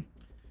about cooking?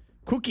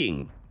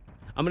 Cooking.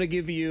 I'm going to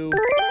give you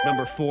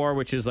number 4,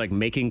 which is like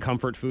making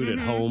comfort food at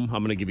home.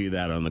 I'm going to give you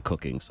that on the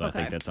cooking, so I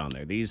think that's on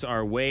there. These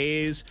are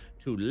ways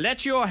to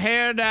let your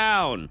hair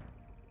down.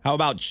 How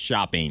about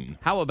shopping?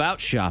 How about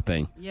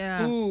shopping?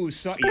 Yeah. Ooh,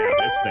 yeah,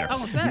 it's there. I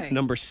was gonna say.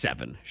 Number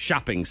 7,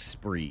 shopping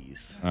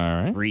sprees. All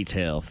right.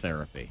 Retail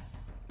therapy.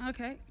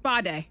 Okay. Spa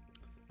day.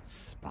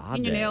 Spa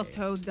Getting your day nails,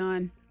 toes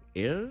done.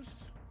 is?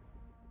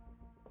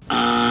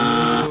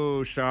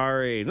 Oh,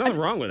 sorry. Nothing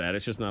wrong with that.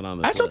 It's just not on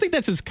this I don't list. think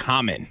that's as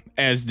common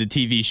as the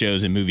TV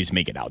shows and movies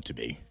make it out to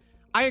be.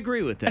 I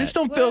agree with that. I just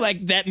don't feel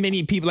like that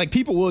many people, like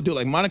people will do it.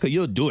 Like Monica,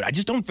 you'll do it. I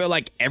just don't feel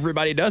like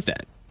everybody does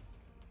that.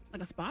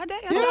 Like a spa day?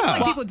 I don't know.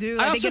 Like people do. I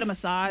Like they also get a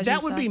massage. That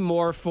and would stuff. be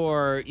more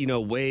for,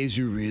 ways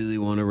you really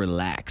want to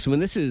relax. When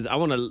this is, I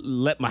want to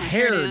let my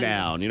hair hair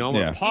down. down. I want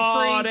Yeah. to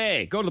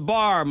party. Go to the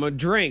bar. I'm going to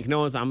drink. No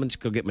one's, I'm going to just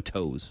go get my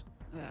toes.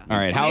 All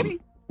right. Maybe.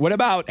 What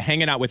about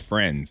hanging out with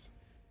friends?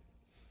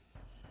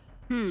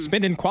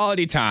 Spending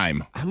quality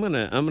time. I'm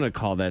gonna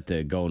call that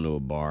the going to a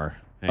bar.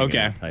 hanging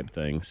out type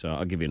thing. So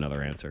I'll give you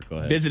another answer. Go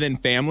ahead. Visiting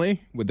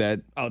family? Would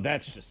that? Oh,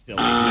 that's just silly.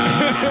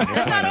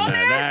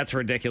 That's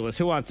ridiculous.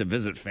 Who wants to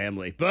visit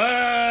family?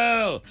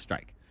 Boo!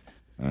 Strike.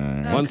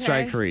 One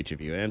strike for each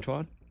of you.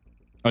 Antoine?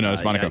 Oh, no,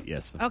 it's Monica.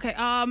 Yes. Okay.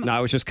 No, I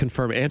was just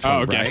confirming.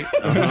 Antoine, okay.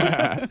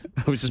 Right?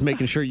 I was just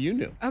making sure you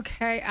knew.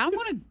 Okay. I'm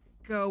going to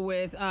go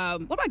with, what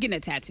about getting a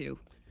tattoo?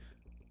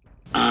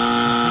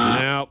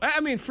 Now, I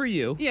mean, for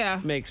you.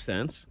 Yeah. Makes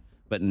sense.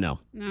 But no.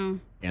 No.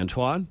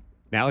 Antoine,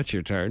 now it's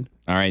your turn.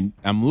 All right.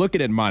 I'm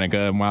looking at Monica.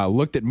 And while I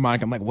looked at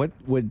Monica, I'm like, what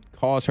would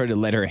cause her to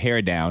let her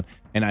hair down?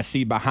 And I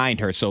see behind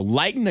her. So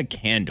lighting a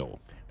candle.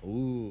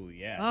 Ooh,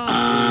 yes. Oh,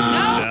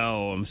 no.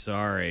 No, I'm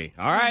sorry.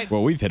 All right.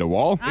 Well, we've hit a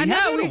wall. I We know.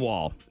 have hit a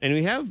wall. And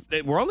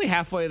we're only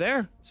halfway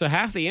there. So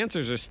half the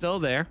answers are still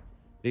there.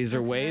 These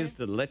are ways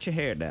to let your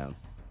hair down.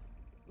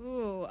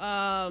 Ooh,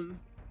 oh,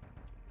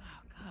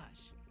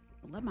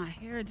 gosh. Let my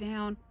hair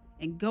down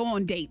and go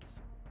on dates.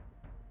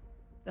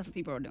 That's what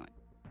people are doing.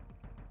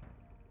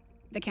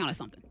 They count as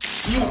something.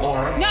 You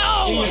are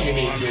No!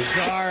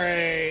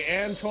 Sorry,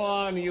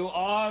 Antoine, you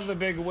are the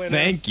big winner.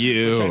 Thank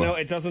you. Which I know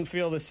it doesn't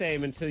feel the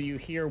same until you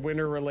hear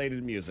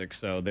winner-related music.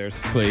 So there's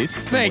Please.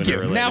 Thank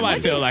you. Now I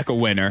feel like a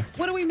winner.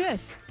 What do we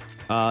miss?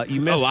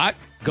 You missed A lot.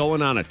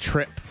 Going on a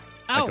trip,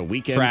 like a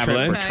weekend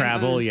Traveling. trip or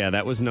travel. Yeah,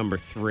 that was number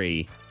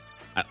 3.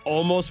 I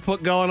almost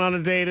put going on a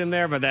date in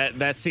there, but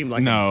that seemed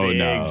like a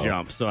big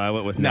jump. So I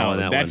went with no on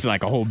that that's one.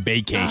 like a whole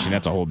vacation.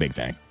 That's a whole big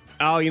thing.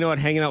 Oh, you know what?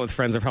 Hanging out with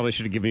friends, I probably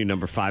should have given you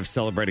number 5,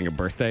 celebrating a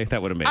birthday.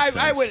 That would have made sense.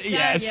 I would,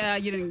 yes. Yeah,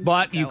 you didn't.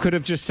 But you could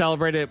have just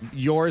celebrated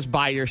yours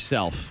by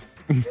yourself.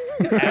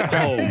 At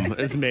home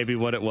is maybe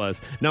what it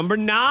was. Number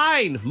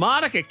 9,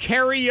 Monica,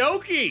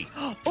 karaoke.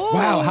 Oh,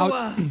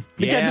 Wow, because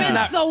Yeah. it's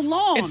been so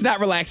long. It's not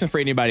relaxing for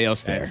anybody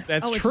else there.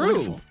 That's it's true.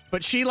 wonderful.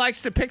 But she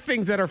likes to pick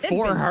things that are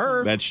for been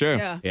her. That's true.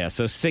 Yeah. Yeah,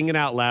 so singing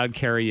out loud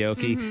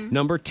karaoke.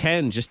 Number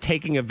 10, just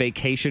taking a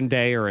vacation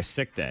day or a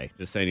sick day.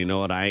 Just saying, you know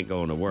what, I ain't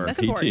going to work. That's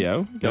important.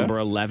 PTO. Number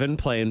 11,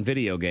 playing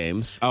video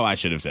games. Oh, I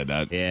should have said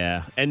that.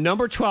 Yeah. And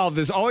number 12,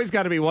 there's always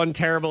got to be one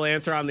terrible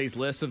answer on these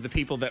lists of the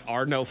people that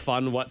are no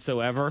fun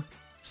whatsoever.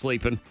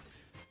 Sleeping.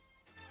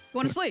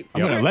 Going to sleep.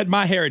 I'm going to let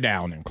my hair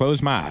down and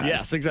close my eyes.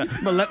 Yes, exactly.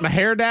 I'm going to let my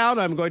hair down.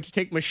 I'm going to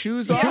take my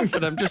shoes off,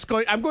 and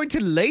I'm going to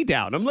lay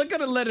down. I'm not going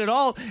to let it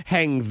all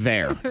hang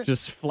there,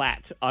 just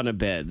flat on a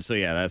bed. So,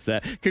 yeah, that's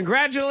that.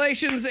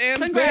 Congratulations,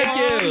 and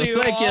Congrats. you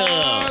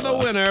are the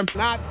winner.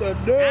 Not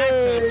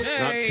today.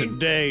 Not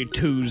today,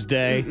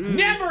 Tuesday.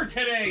 Never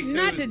today, Tuesday.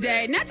 Not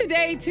today. Not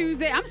today,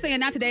 Tuesday. I'm saying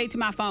not today to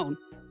my phone.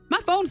 My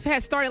phone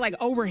has started like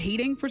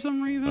overheating for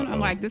some reason. I'm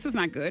like, this is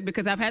not good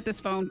because I've had this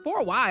phone for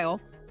a while.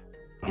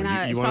 And You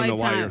it's want to probably know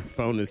why time. your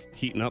phone is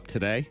heating up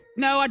today?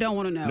 No, I don't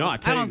want to know. No, I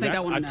don't think I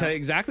want to know. I'll tell you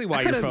exactly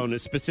why your phone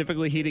is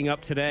specifically heating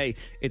up today.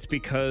 It's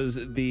because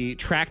the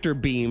tractor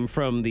beam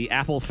from the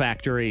Apple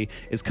factory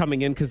is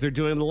coming in because they're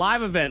doing a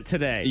live event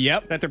today.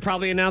 Yep. That they're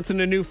probably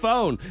announcing a new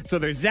phone. So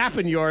they're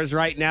zapping yours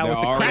right now with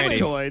the already.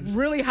 Cractoids.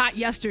 Really hot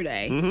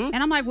yesterday. And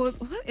I'm like, well,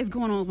 what is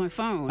going on with my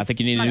phone? I think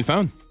you need a new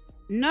phone.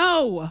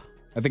 No.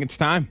 I think it's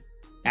time.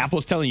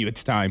 Apple's telling you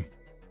it's time.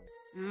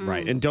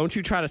 Right. And don't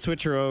you try to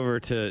switch her over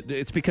to.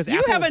 It's because You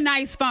Apple. have a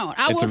nice phone.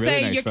 I It's will a really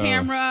say nice your phone.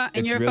 camera and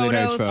It's your a really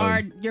nice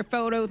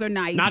photos are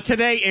nice. Not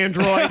today,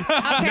 Android. okay.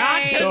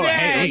 Not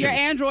today. So your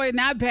Android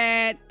not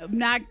bad.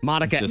 Not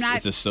Monica,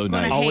 It's just so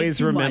gonna nice. hate always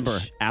too remember,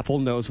 much. Apple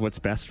knows what's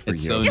best for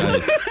It's you. so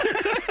nice.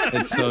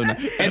 It's so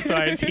nice. That's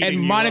why it's heating And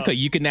you Monica, up.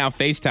 you can now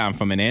FaceTime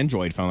from an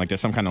Android phone. Like there's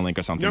some kind of link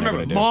or something. No, they're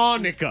remember, gonna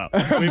do.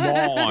 Monica. We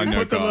Monica.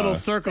 put the little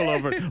circle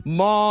over it.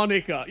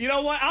 Monica. You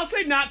know what? I'll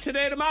say not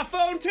today to my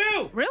phone,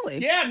 too. Really?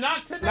 Yeah,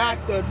 not today.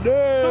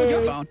 Oh,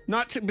 your phone.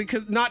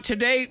 Because not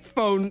today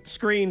phone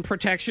screen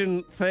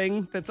protection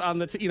thing that's on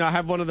the, I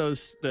have one of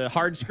those, the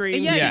hard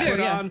screens Yeah, that you put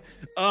do, yeah.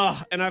 on.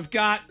 And I've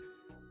got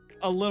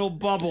a little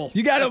bubble.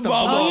 You got a At the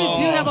bubble. Oh,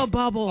 you do have a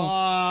bubble.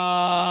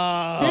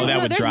 that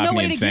would there's drive no me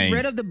way insane. to get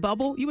rid of the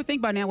bubble. You would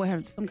think by now we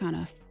have some kind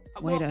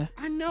of way to.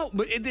 I know,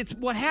 but it's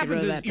what rid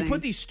happens of is that you thing.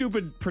 put these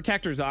stupid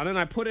protectors on, and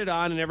I put it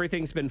on, and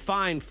everything's been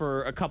fine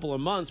for a couple of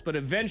months, but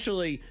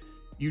eventually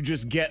you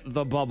just get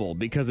the bubble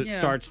because it Yeah.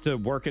 starts to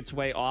work its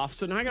way off.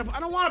 So now I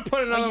don't want to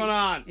put another one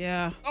on.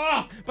 Yeah.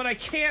 Oh, but I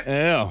can't.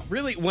 Ew.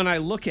 Really, when I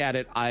look at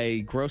it,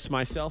 I gross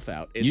myself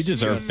out. It's You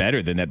deserve just-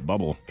 better than that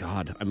bubble.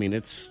 God, I mean,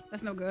 it's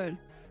That's no good.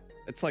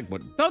 like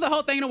what Throw the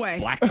whole thing away.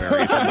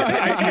 BlackBerries.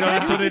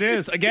 That's what it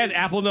is. Again,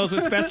 Apple knows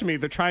what's best for me.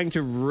 They're trying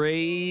to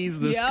raise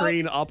the Yep.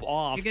 screen up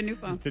off You get a new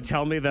phone. to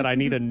tell me that I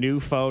need a new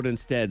phone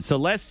instead. So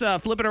let's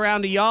flip it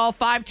around to y'all.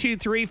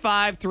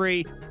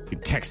 52353. You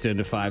text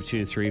into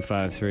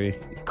 52353.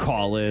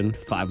 Call in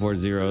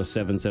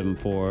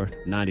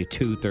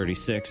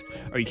 540-774-9236.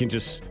 Or you can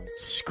just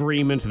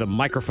scream into the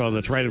microphone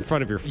that's right in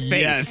front of your face.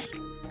 Yes.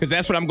 Because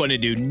that's what I'm going to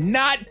do.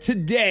 Not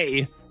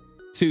today,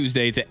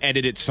 Tuesday, to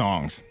edited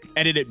songs.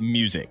 Edited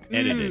music.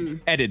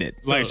 Edited.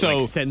 Like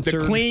the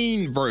censored?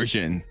 clean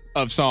version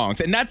of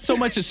songs. And not so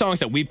much the songs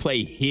that we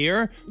play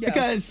here. Yeah.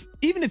 Because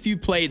even if you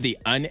play the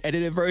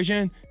unedited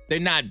version, They're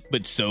not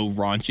but so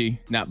raunchy,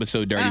 not but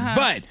so dirty.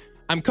 But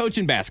I'm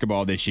coaching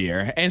basketball this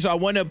year, and so I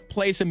want to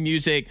play some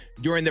music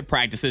during the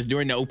practices,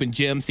 during the open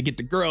gyms to get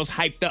the girls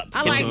hyped up.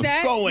 I like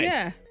that. Going.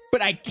 Yeah.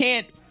 But I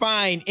can't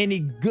find any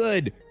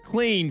good,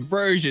 clean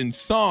version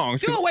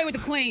songs. Do away with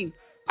the clean.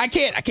 I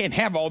can't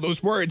have all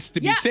those words to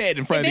be said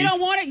in front of these. these. If they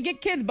don't want it,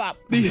 get Kids Bop.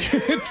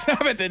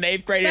 7th and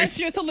 8th graders. That's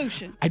your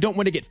solution. I don't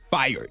want to get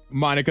fired,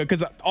 Monica,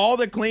 because all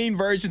the clean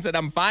versions that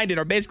I'm finding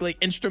are basically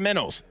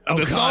instrumentals of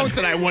the songs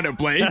that I want to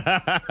play.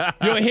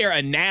 You'll hear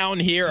a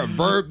noun here, a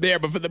verb there,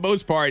 but for the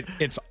most part,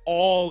 it's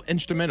all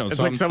instrumentals. It's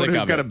so like I'm someone sick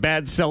who's of got it. a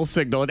bad cell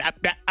signal.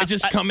 It's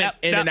just coming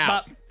in and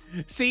out.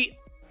 See,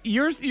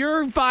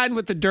 you're fine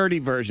with the dirty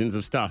versions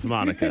of stuff,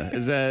 Monica.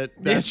 Is that?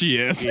 Yes, she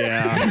is.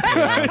 Yeah.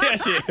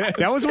 Yes, she is.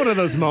 That was one of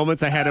those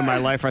moments I had in my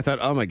life where I thought,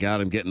 oh my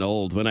God, I'm getting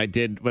old. When I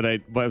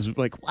was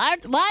like,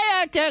 Why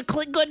aren't there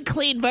good,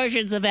 clean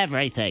versions of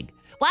everything?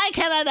 Why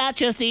can I not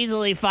just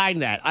easily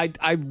find that?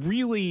 I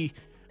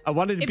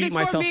wanted to beat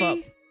myself up.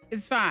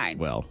 It's fine.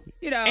 Well,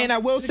 and I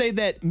will say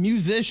that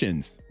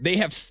musicians, they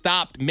have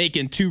stopped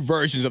making 2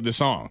 versions of the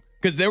song.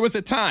 Because there was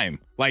a time,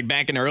 like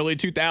back in the early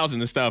 2000s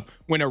and stuff,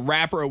 when a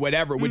rapper or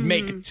whatever would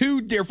make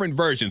 2 different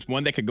versions.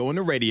 One that could go on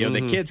the radio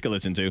that kids could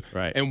listen to,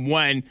 and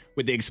one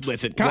with the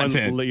explicit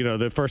content. One,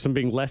 the first one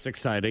being less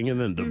exciting,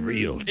 and then the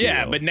real deal.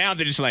 Yeah, but now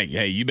they're just like,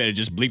 hey, you better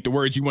just bleep the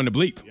words you want to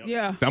bleep.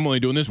 Yeah. So I'm only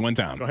doing this one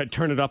time. Go ahead,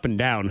 turn it up and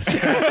down. And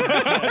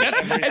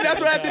that's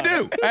what I have to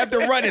do. I have to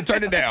run and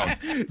turn it down.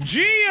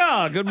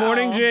 Gia! Good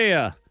morning,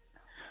 Gia.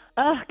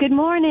 Good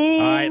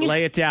morning. All right,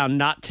 lay it down.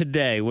 Not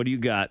today. What do you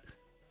got?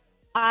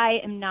 I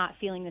am not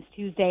feeling this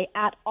Tuesday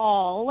at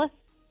all.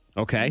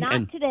 Okay.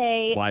 Not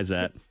today. Why is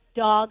that?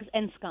 Dogs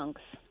and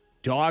skunks.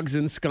 Dogs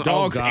and skunks.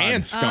 Dogs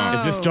and skunks.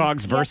 Is this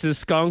dogs versus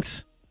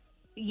skunks?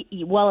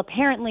 Well,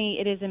 apparently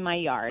it is in my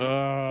yard.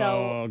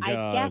 Oh, so God.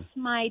 I guess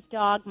my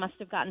dog must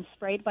have gotten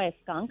sprayed by a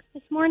skunk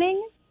this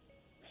morning.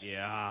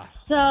 Yeah.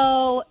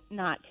 So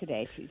not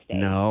today, Tuesday.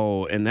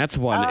 No, and that's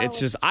one. It's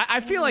just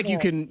I feel like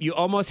you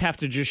almost have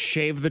to just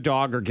shave the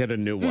dog or get a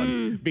new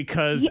one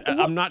because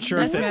I'm not sure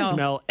if that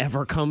smell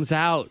ever comes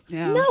out.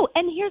 Yeah. No,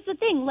 and here's the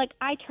thing. Like,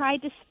 I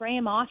tried to spray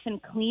him off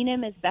and clean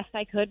him as best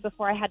I could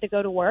before I had to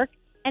go to work,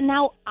 and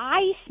now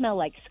I smell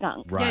like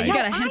skunk. Right. Yeah, you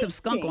got a hint of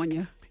skunk on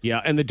you. Yeah,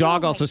 and the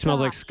dog also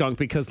smells like skunk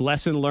because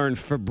lesson learned,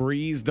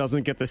 Febreze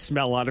doesn't get the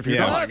smell out of your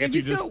dog. If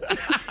you still,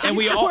 and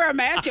we all wear a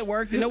mask at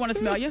work, they don't want to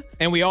smell you.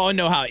 And we all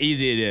know how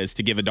easy it is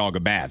to give a dog a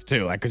bath,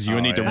 too. Like, because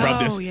you need to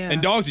rub this. Yeah. And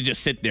dogs would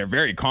just sit there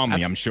very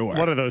calmly, I'm sure.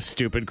 One of those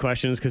stupid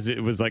questions because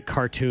it was like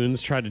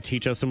cartoons tried to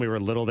teach us when we were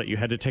little that you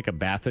had to take a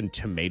bath in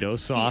tomato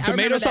sauce.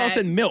 Tomato sauce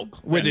and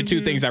milk were the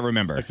 2 things I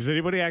remember. Does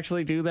anybody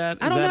actually do that?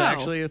 I don't know. Is that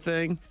actually a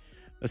thing?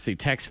 Let's see,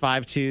 text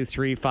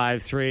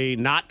 52353.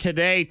 Not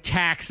today,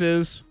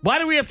 taxes. Why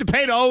do we have to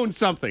pay to own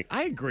something?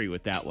 I agree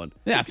with that one.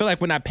 Yeah, I feel like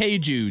when I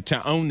paid you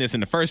to own this in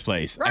the first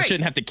place, I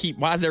shouldn't have to keep.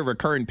 Why is there a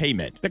recurring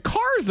payment? The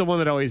car is the one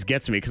that always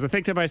gets me because I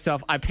think to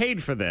myself, I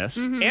paid for this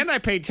and I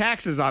paid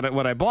taxes on it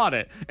when I bought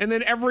it. And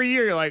then every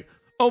year you're like,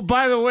 oh,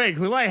 by the way,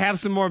 can we have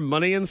some more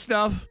money and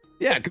stuff?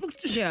 Yeah.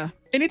 Yeah.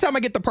 Anytime I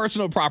get the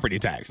personal property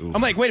tax, I'm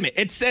like, wait a minute.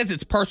 It says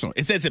it's personal.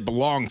 It says it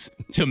belongs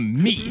to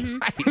me.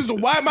 So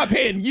why am I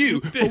paying you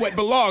for what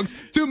belongs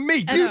to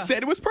me? You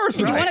said it was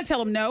personal. You want to tell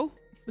them no,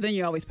 but then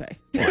you always pay.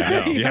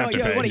 Well, you have to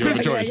pay. You have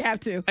a choice. You have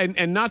to.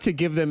 And not to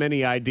give them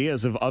any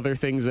ideas of other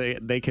things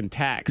they can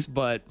tax,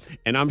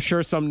 and I'm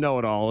sure some know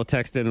it all. Will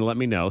text in and let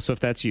me know. So if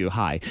that's you,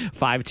 hi,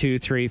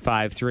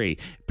 52353.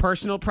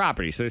 Personal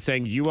property. So they're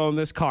saying you own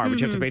this car, but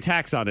you have to pay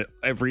tax on it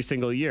every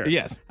single year.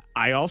 Yes.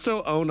 I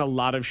also own a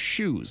lot of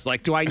shoes.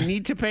 Like, do I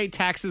need to pay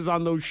taxes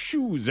on those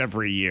shoes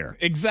every year?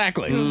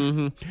 Exactly.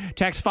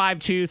 Text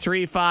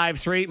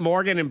 52353.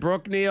 Morgan and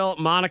Brookneal,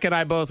 Monica and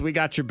I both, we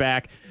got your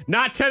back.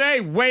 Not today,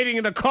 waiting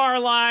in the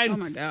car line. Oh,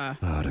 my God.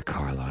 Oh, the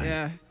car line.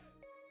 Yeah.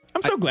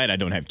 I'm so glad I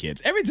don't have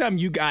kids. Every time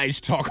you guys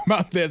talk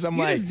about this, I'm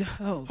like,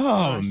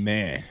 oh,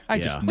 man. I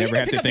just never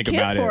have to think about it. You can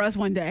pick up the kids for us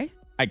one day.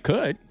 I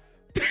could.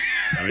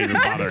 I don't even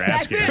bother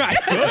asking. I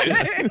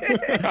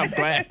could. I'm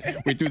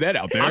glad we threw that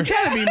out there. I'm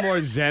trying to be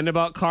more zen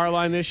about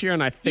Carline this year,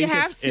 and I think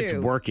it's to.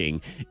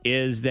 working.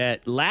 Is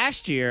that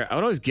last year, I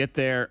would always get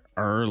there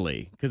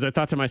early because I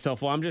thought to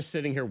myself, well, I'm just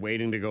sitting here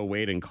waiting to go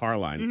wait in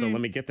Carline, so let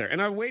me get there.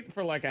 And I wait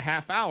for like a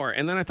half hour,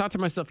 and then I thought to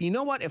myself, you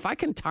know what? If I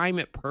can time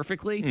it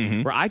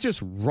perfectly, where I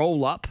just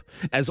roll up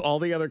as all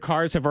the other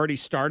cars have already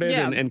started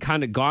and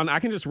kind of gone, I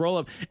can just roll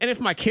up. And if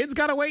my kid's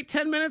got to wait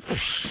 10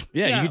 minutes,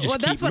 you can just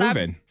keep that's what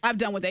moving. I've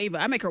done with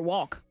Ava. I make her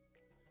walk,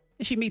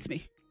 and she meets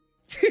me.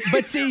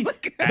 But see,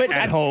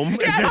 at home.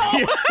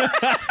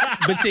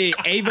 But see,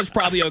 Ava's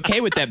probably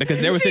okay with that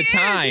because there was a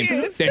time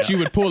that you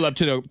would pull up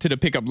to the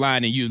pickup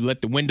line and you'd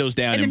let the windows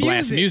down and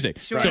blast music.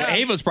 Sure. So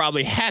Ava's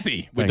probably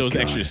happy with those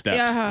extra steps.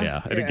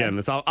 Yeah. And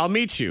again, I'll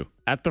meet you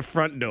at the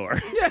front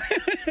door.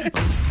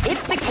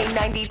 It's the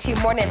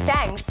K92 Morning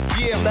Thangs.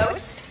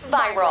 Most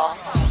viral.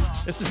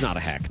 This is not a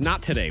hack.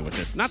 Not today with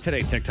this. Not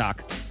today,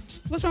 TikTok.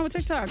 What's wrong with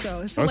TikTok, though?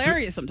 It's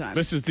hilarious sometimes.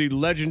 This is the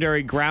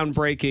legendary,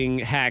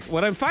 groundbreaking hack.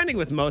 What I'm finding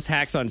with most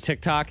hacks on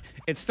TikTok,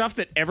 it's stuff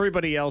that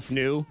everybody else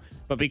knew,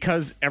 but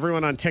because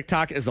everyone on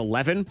TikTok is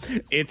 11,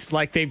 it's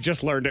like they've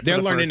just learned it for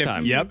the first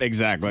time. Yep,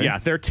 exactly. Yeah,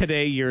 they're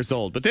today years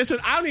old. But this one,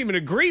 I don't even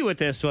agree with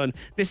this one.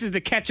 This is the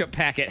ketchup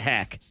packet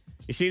hack.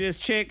 You see this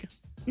chick?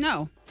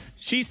 No.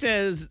 She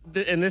says,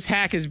 and this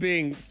hack is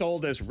being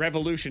sold as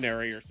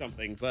revolutionary or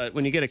something, but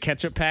when you get a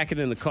ketchup packet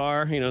in the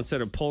car,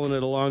 instead of pulling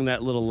it along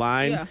that little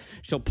line,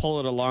 she'll pull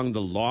it along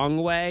the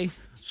long way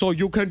so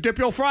you can dip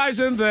your fries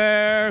in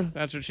there.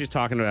 That's what she's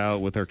talking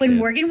about with her kid. When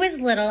Morgan was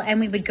little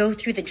and we would go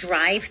through the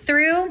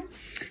drive-thru,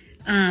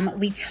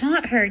 we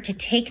taught her to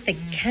take the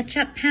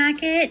ketchup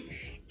packet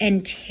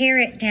and tear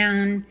it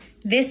down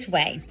this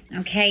way,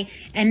 okay?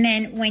 And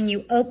then when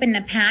you open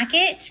the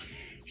packet,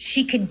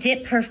 she could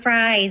dip her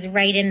fries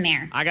right in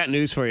there. I got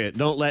news for you.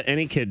 Don't let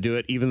any kid do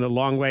it, even the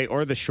long way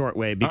or the short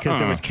way, because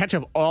there was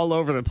ketchup all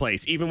over the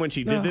place. Even when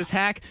she did this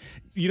hack,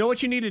 you know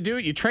what you need to do?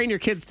 You train your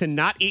kids to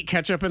not eat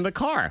ketchup in the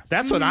car.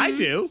 That's what I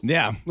do.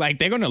 Yeah, like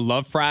they're going to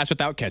love fries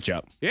without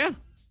ketchup. Yeah.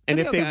 And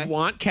if they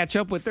want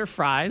ketchup with their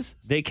fries,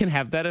 they can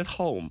have that at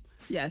home.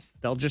 Yes.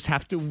 They'll just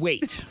have to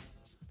wait.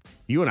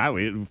 You and I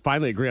we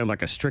finally agree on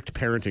like a strict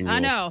parenting rule. I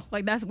know.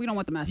 Like we don't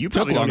want the mess. You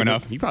probably long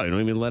enough. You probably don't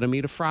even let them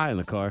eat a fry in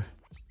the car.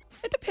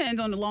 It depends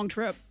on the long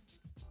trip.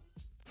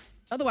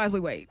 Otherwise, we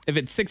wait. If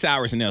it's 6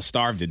 hours and they'll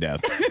starve to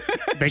death,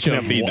 they can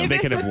have one. They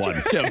can have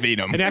one. She'll feed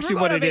them. And actually,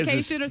 what it is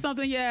vacation or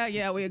something.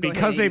 Yeah, we go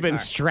because they've been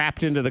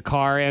strapped into the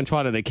car,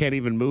 Antoine, and they can't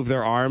even move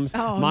their arms.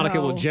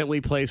 Monica will gently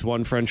place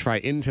one French fry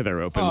into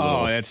their open.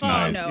 Oh, that's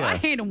nice. No, I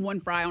hand them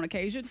one fry on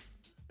occasion.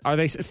 Are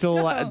they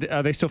still?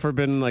 Are they still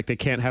forbidden? Like they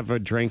can't have a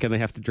drink and they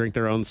have to drink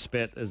their own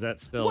spit? Is that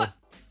still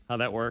how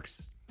that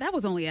works? That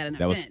was only at an event.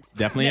 That was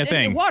definitely a The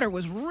thing. water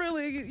was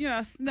really,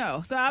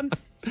 no. So I'm.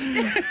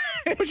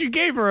 But you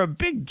gave her a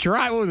big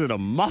dry, what was it, a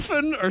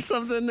muffin or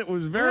something? It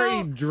was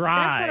very dry.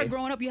 That's part of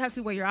growing up. You have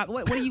to weigh your out.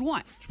 What do you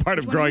want? It's part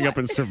of growing up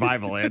in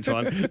survival,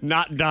 Antoine.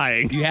 Not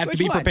dying. You have to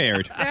be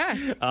prepared.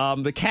 Yes.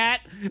 The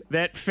cat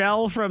that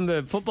fell from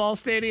the football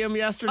stadium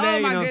yesterday.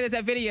 Oh, my goodness,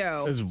 that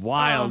video. It was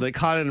wild. They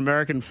caught an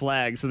American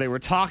flag. So they were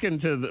talking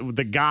to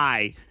the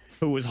guy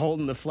who was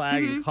holding the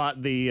flag and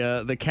caught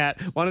the cat.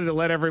 Wanted to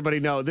let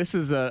everybody know this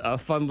is a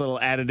fun little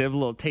additive,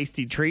 little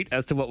tasty treat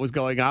as to what was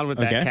going on with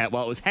that cat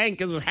while it was hanging,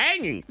 because it was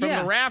hanging from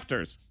the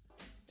rafters.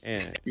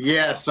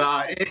 Yes,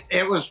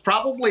 it was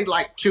probably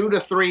like 2 to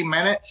 3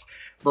 minutes,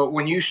 but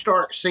when you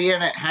start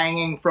seeing it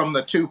hanging from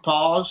the two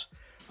paws,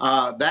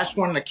 that's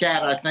when the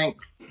cat, I think,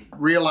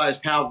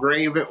 realized how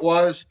grave it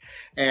was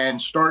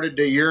and started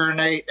to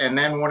urinate. And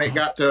then when it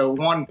got to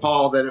one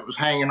paw that it was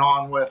hanging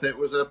on with, it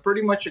was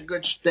pretty much a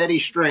good steady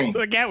stream. So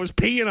the cat was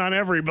peeing on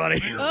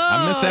everybody.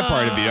 I missed that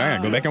part of it. I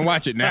gotta go back and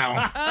watch it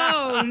now.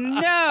 Oh,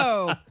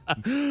 no.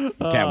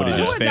 Cat would have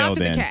just failed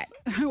Who adopted then. the cat?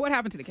 What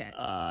happened to the cat?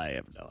 I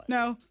have no idea.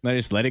 No. I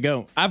just let it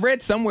go. I've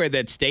read somewhere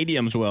that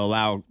stadiums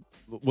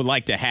would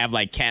like to have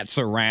like cats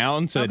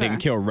around so that they can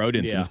kill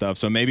rodents and stuff.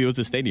 So maybe it was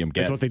a stadium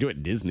cat. That's what they do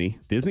at Disney.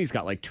 Disney's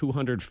got like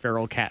 200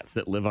 feral cats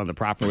that live on the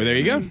property. Well, there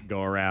you go.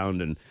 Go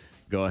around and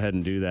go ahead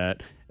and do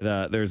that.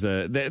 There's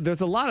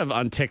a lot of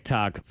on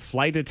TikTok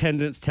flight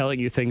attendants telling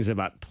you things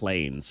about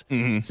planes.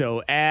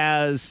 So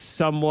as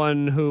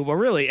someone who, well,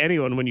 really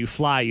anyone, when you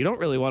fly, you don't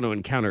really want to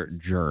encounter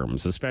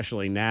germs,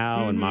 especially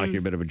now. And Monica,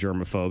 you're a bit of a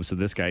germaphobe. So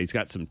this guy, he's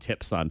got some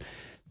tips on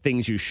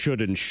things you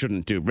should and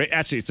shouldn't do.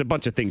 Actually, it's a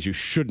bunch of things you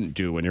shouldn't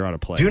do when you're on a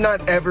plane. Do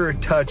not ever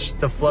touch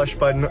the flush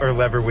button or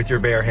lever with your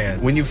bare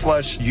hand. When you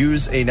flush,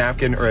 use a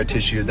napkin or a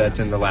tissue that's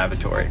in the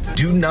lavatory.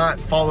 Do not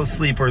fall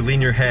asleep or lean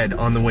your head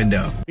on the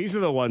window. These are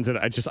the ones that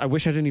I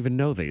wish I didn't even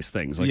know these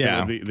things. Like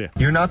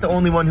You're not the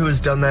only one who has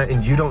done that,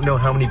 and you don't know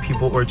how many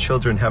people or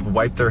children have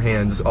wiped their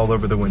hands all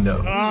over the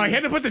window. Oh, I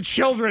had to put the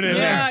children in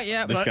there.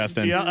 Yeah.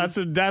 Disgusting. Yeah,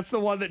 that's the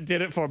one that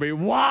did it for me.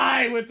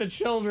 Why with the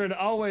children?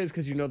 Always,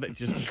 because you know that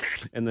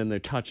just, and then they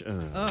touch. The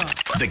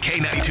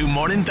K92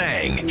 Morning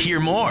Thing. Hear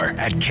more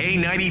at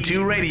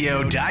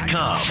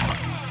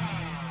K92Radio.com.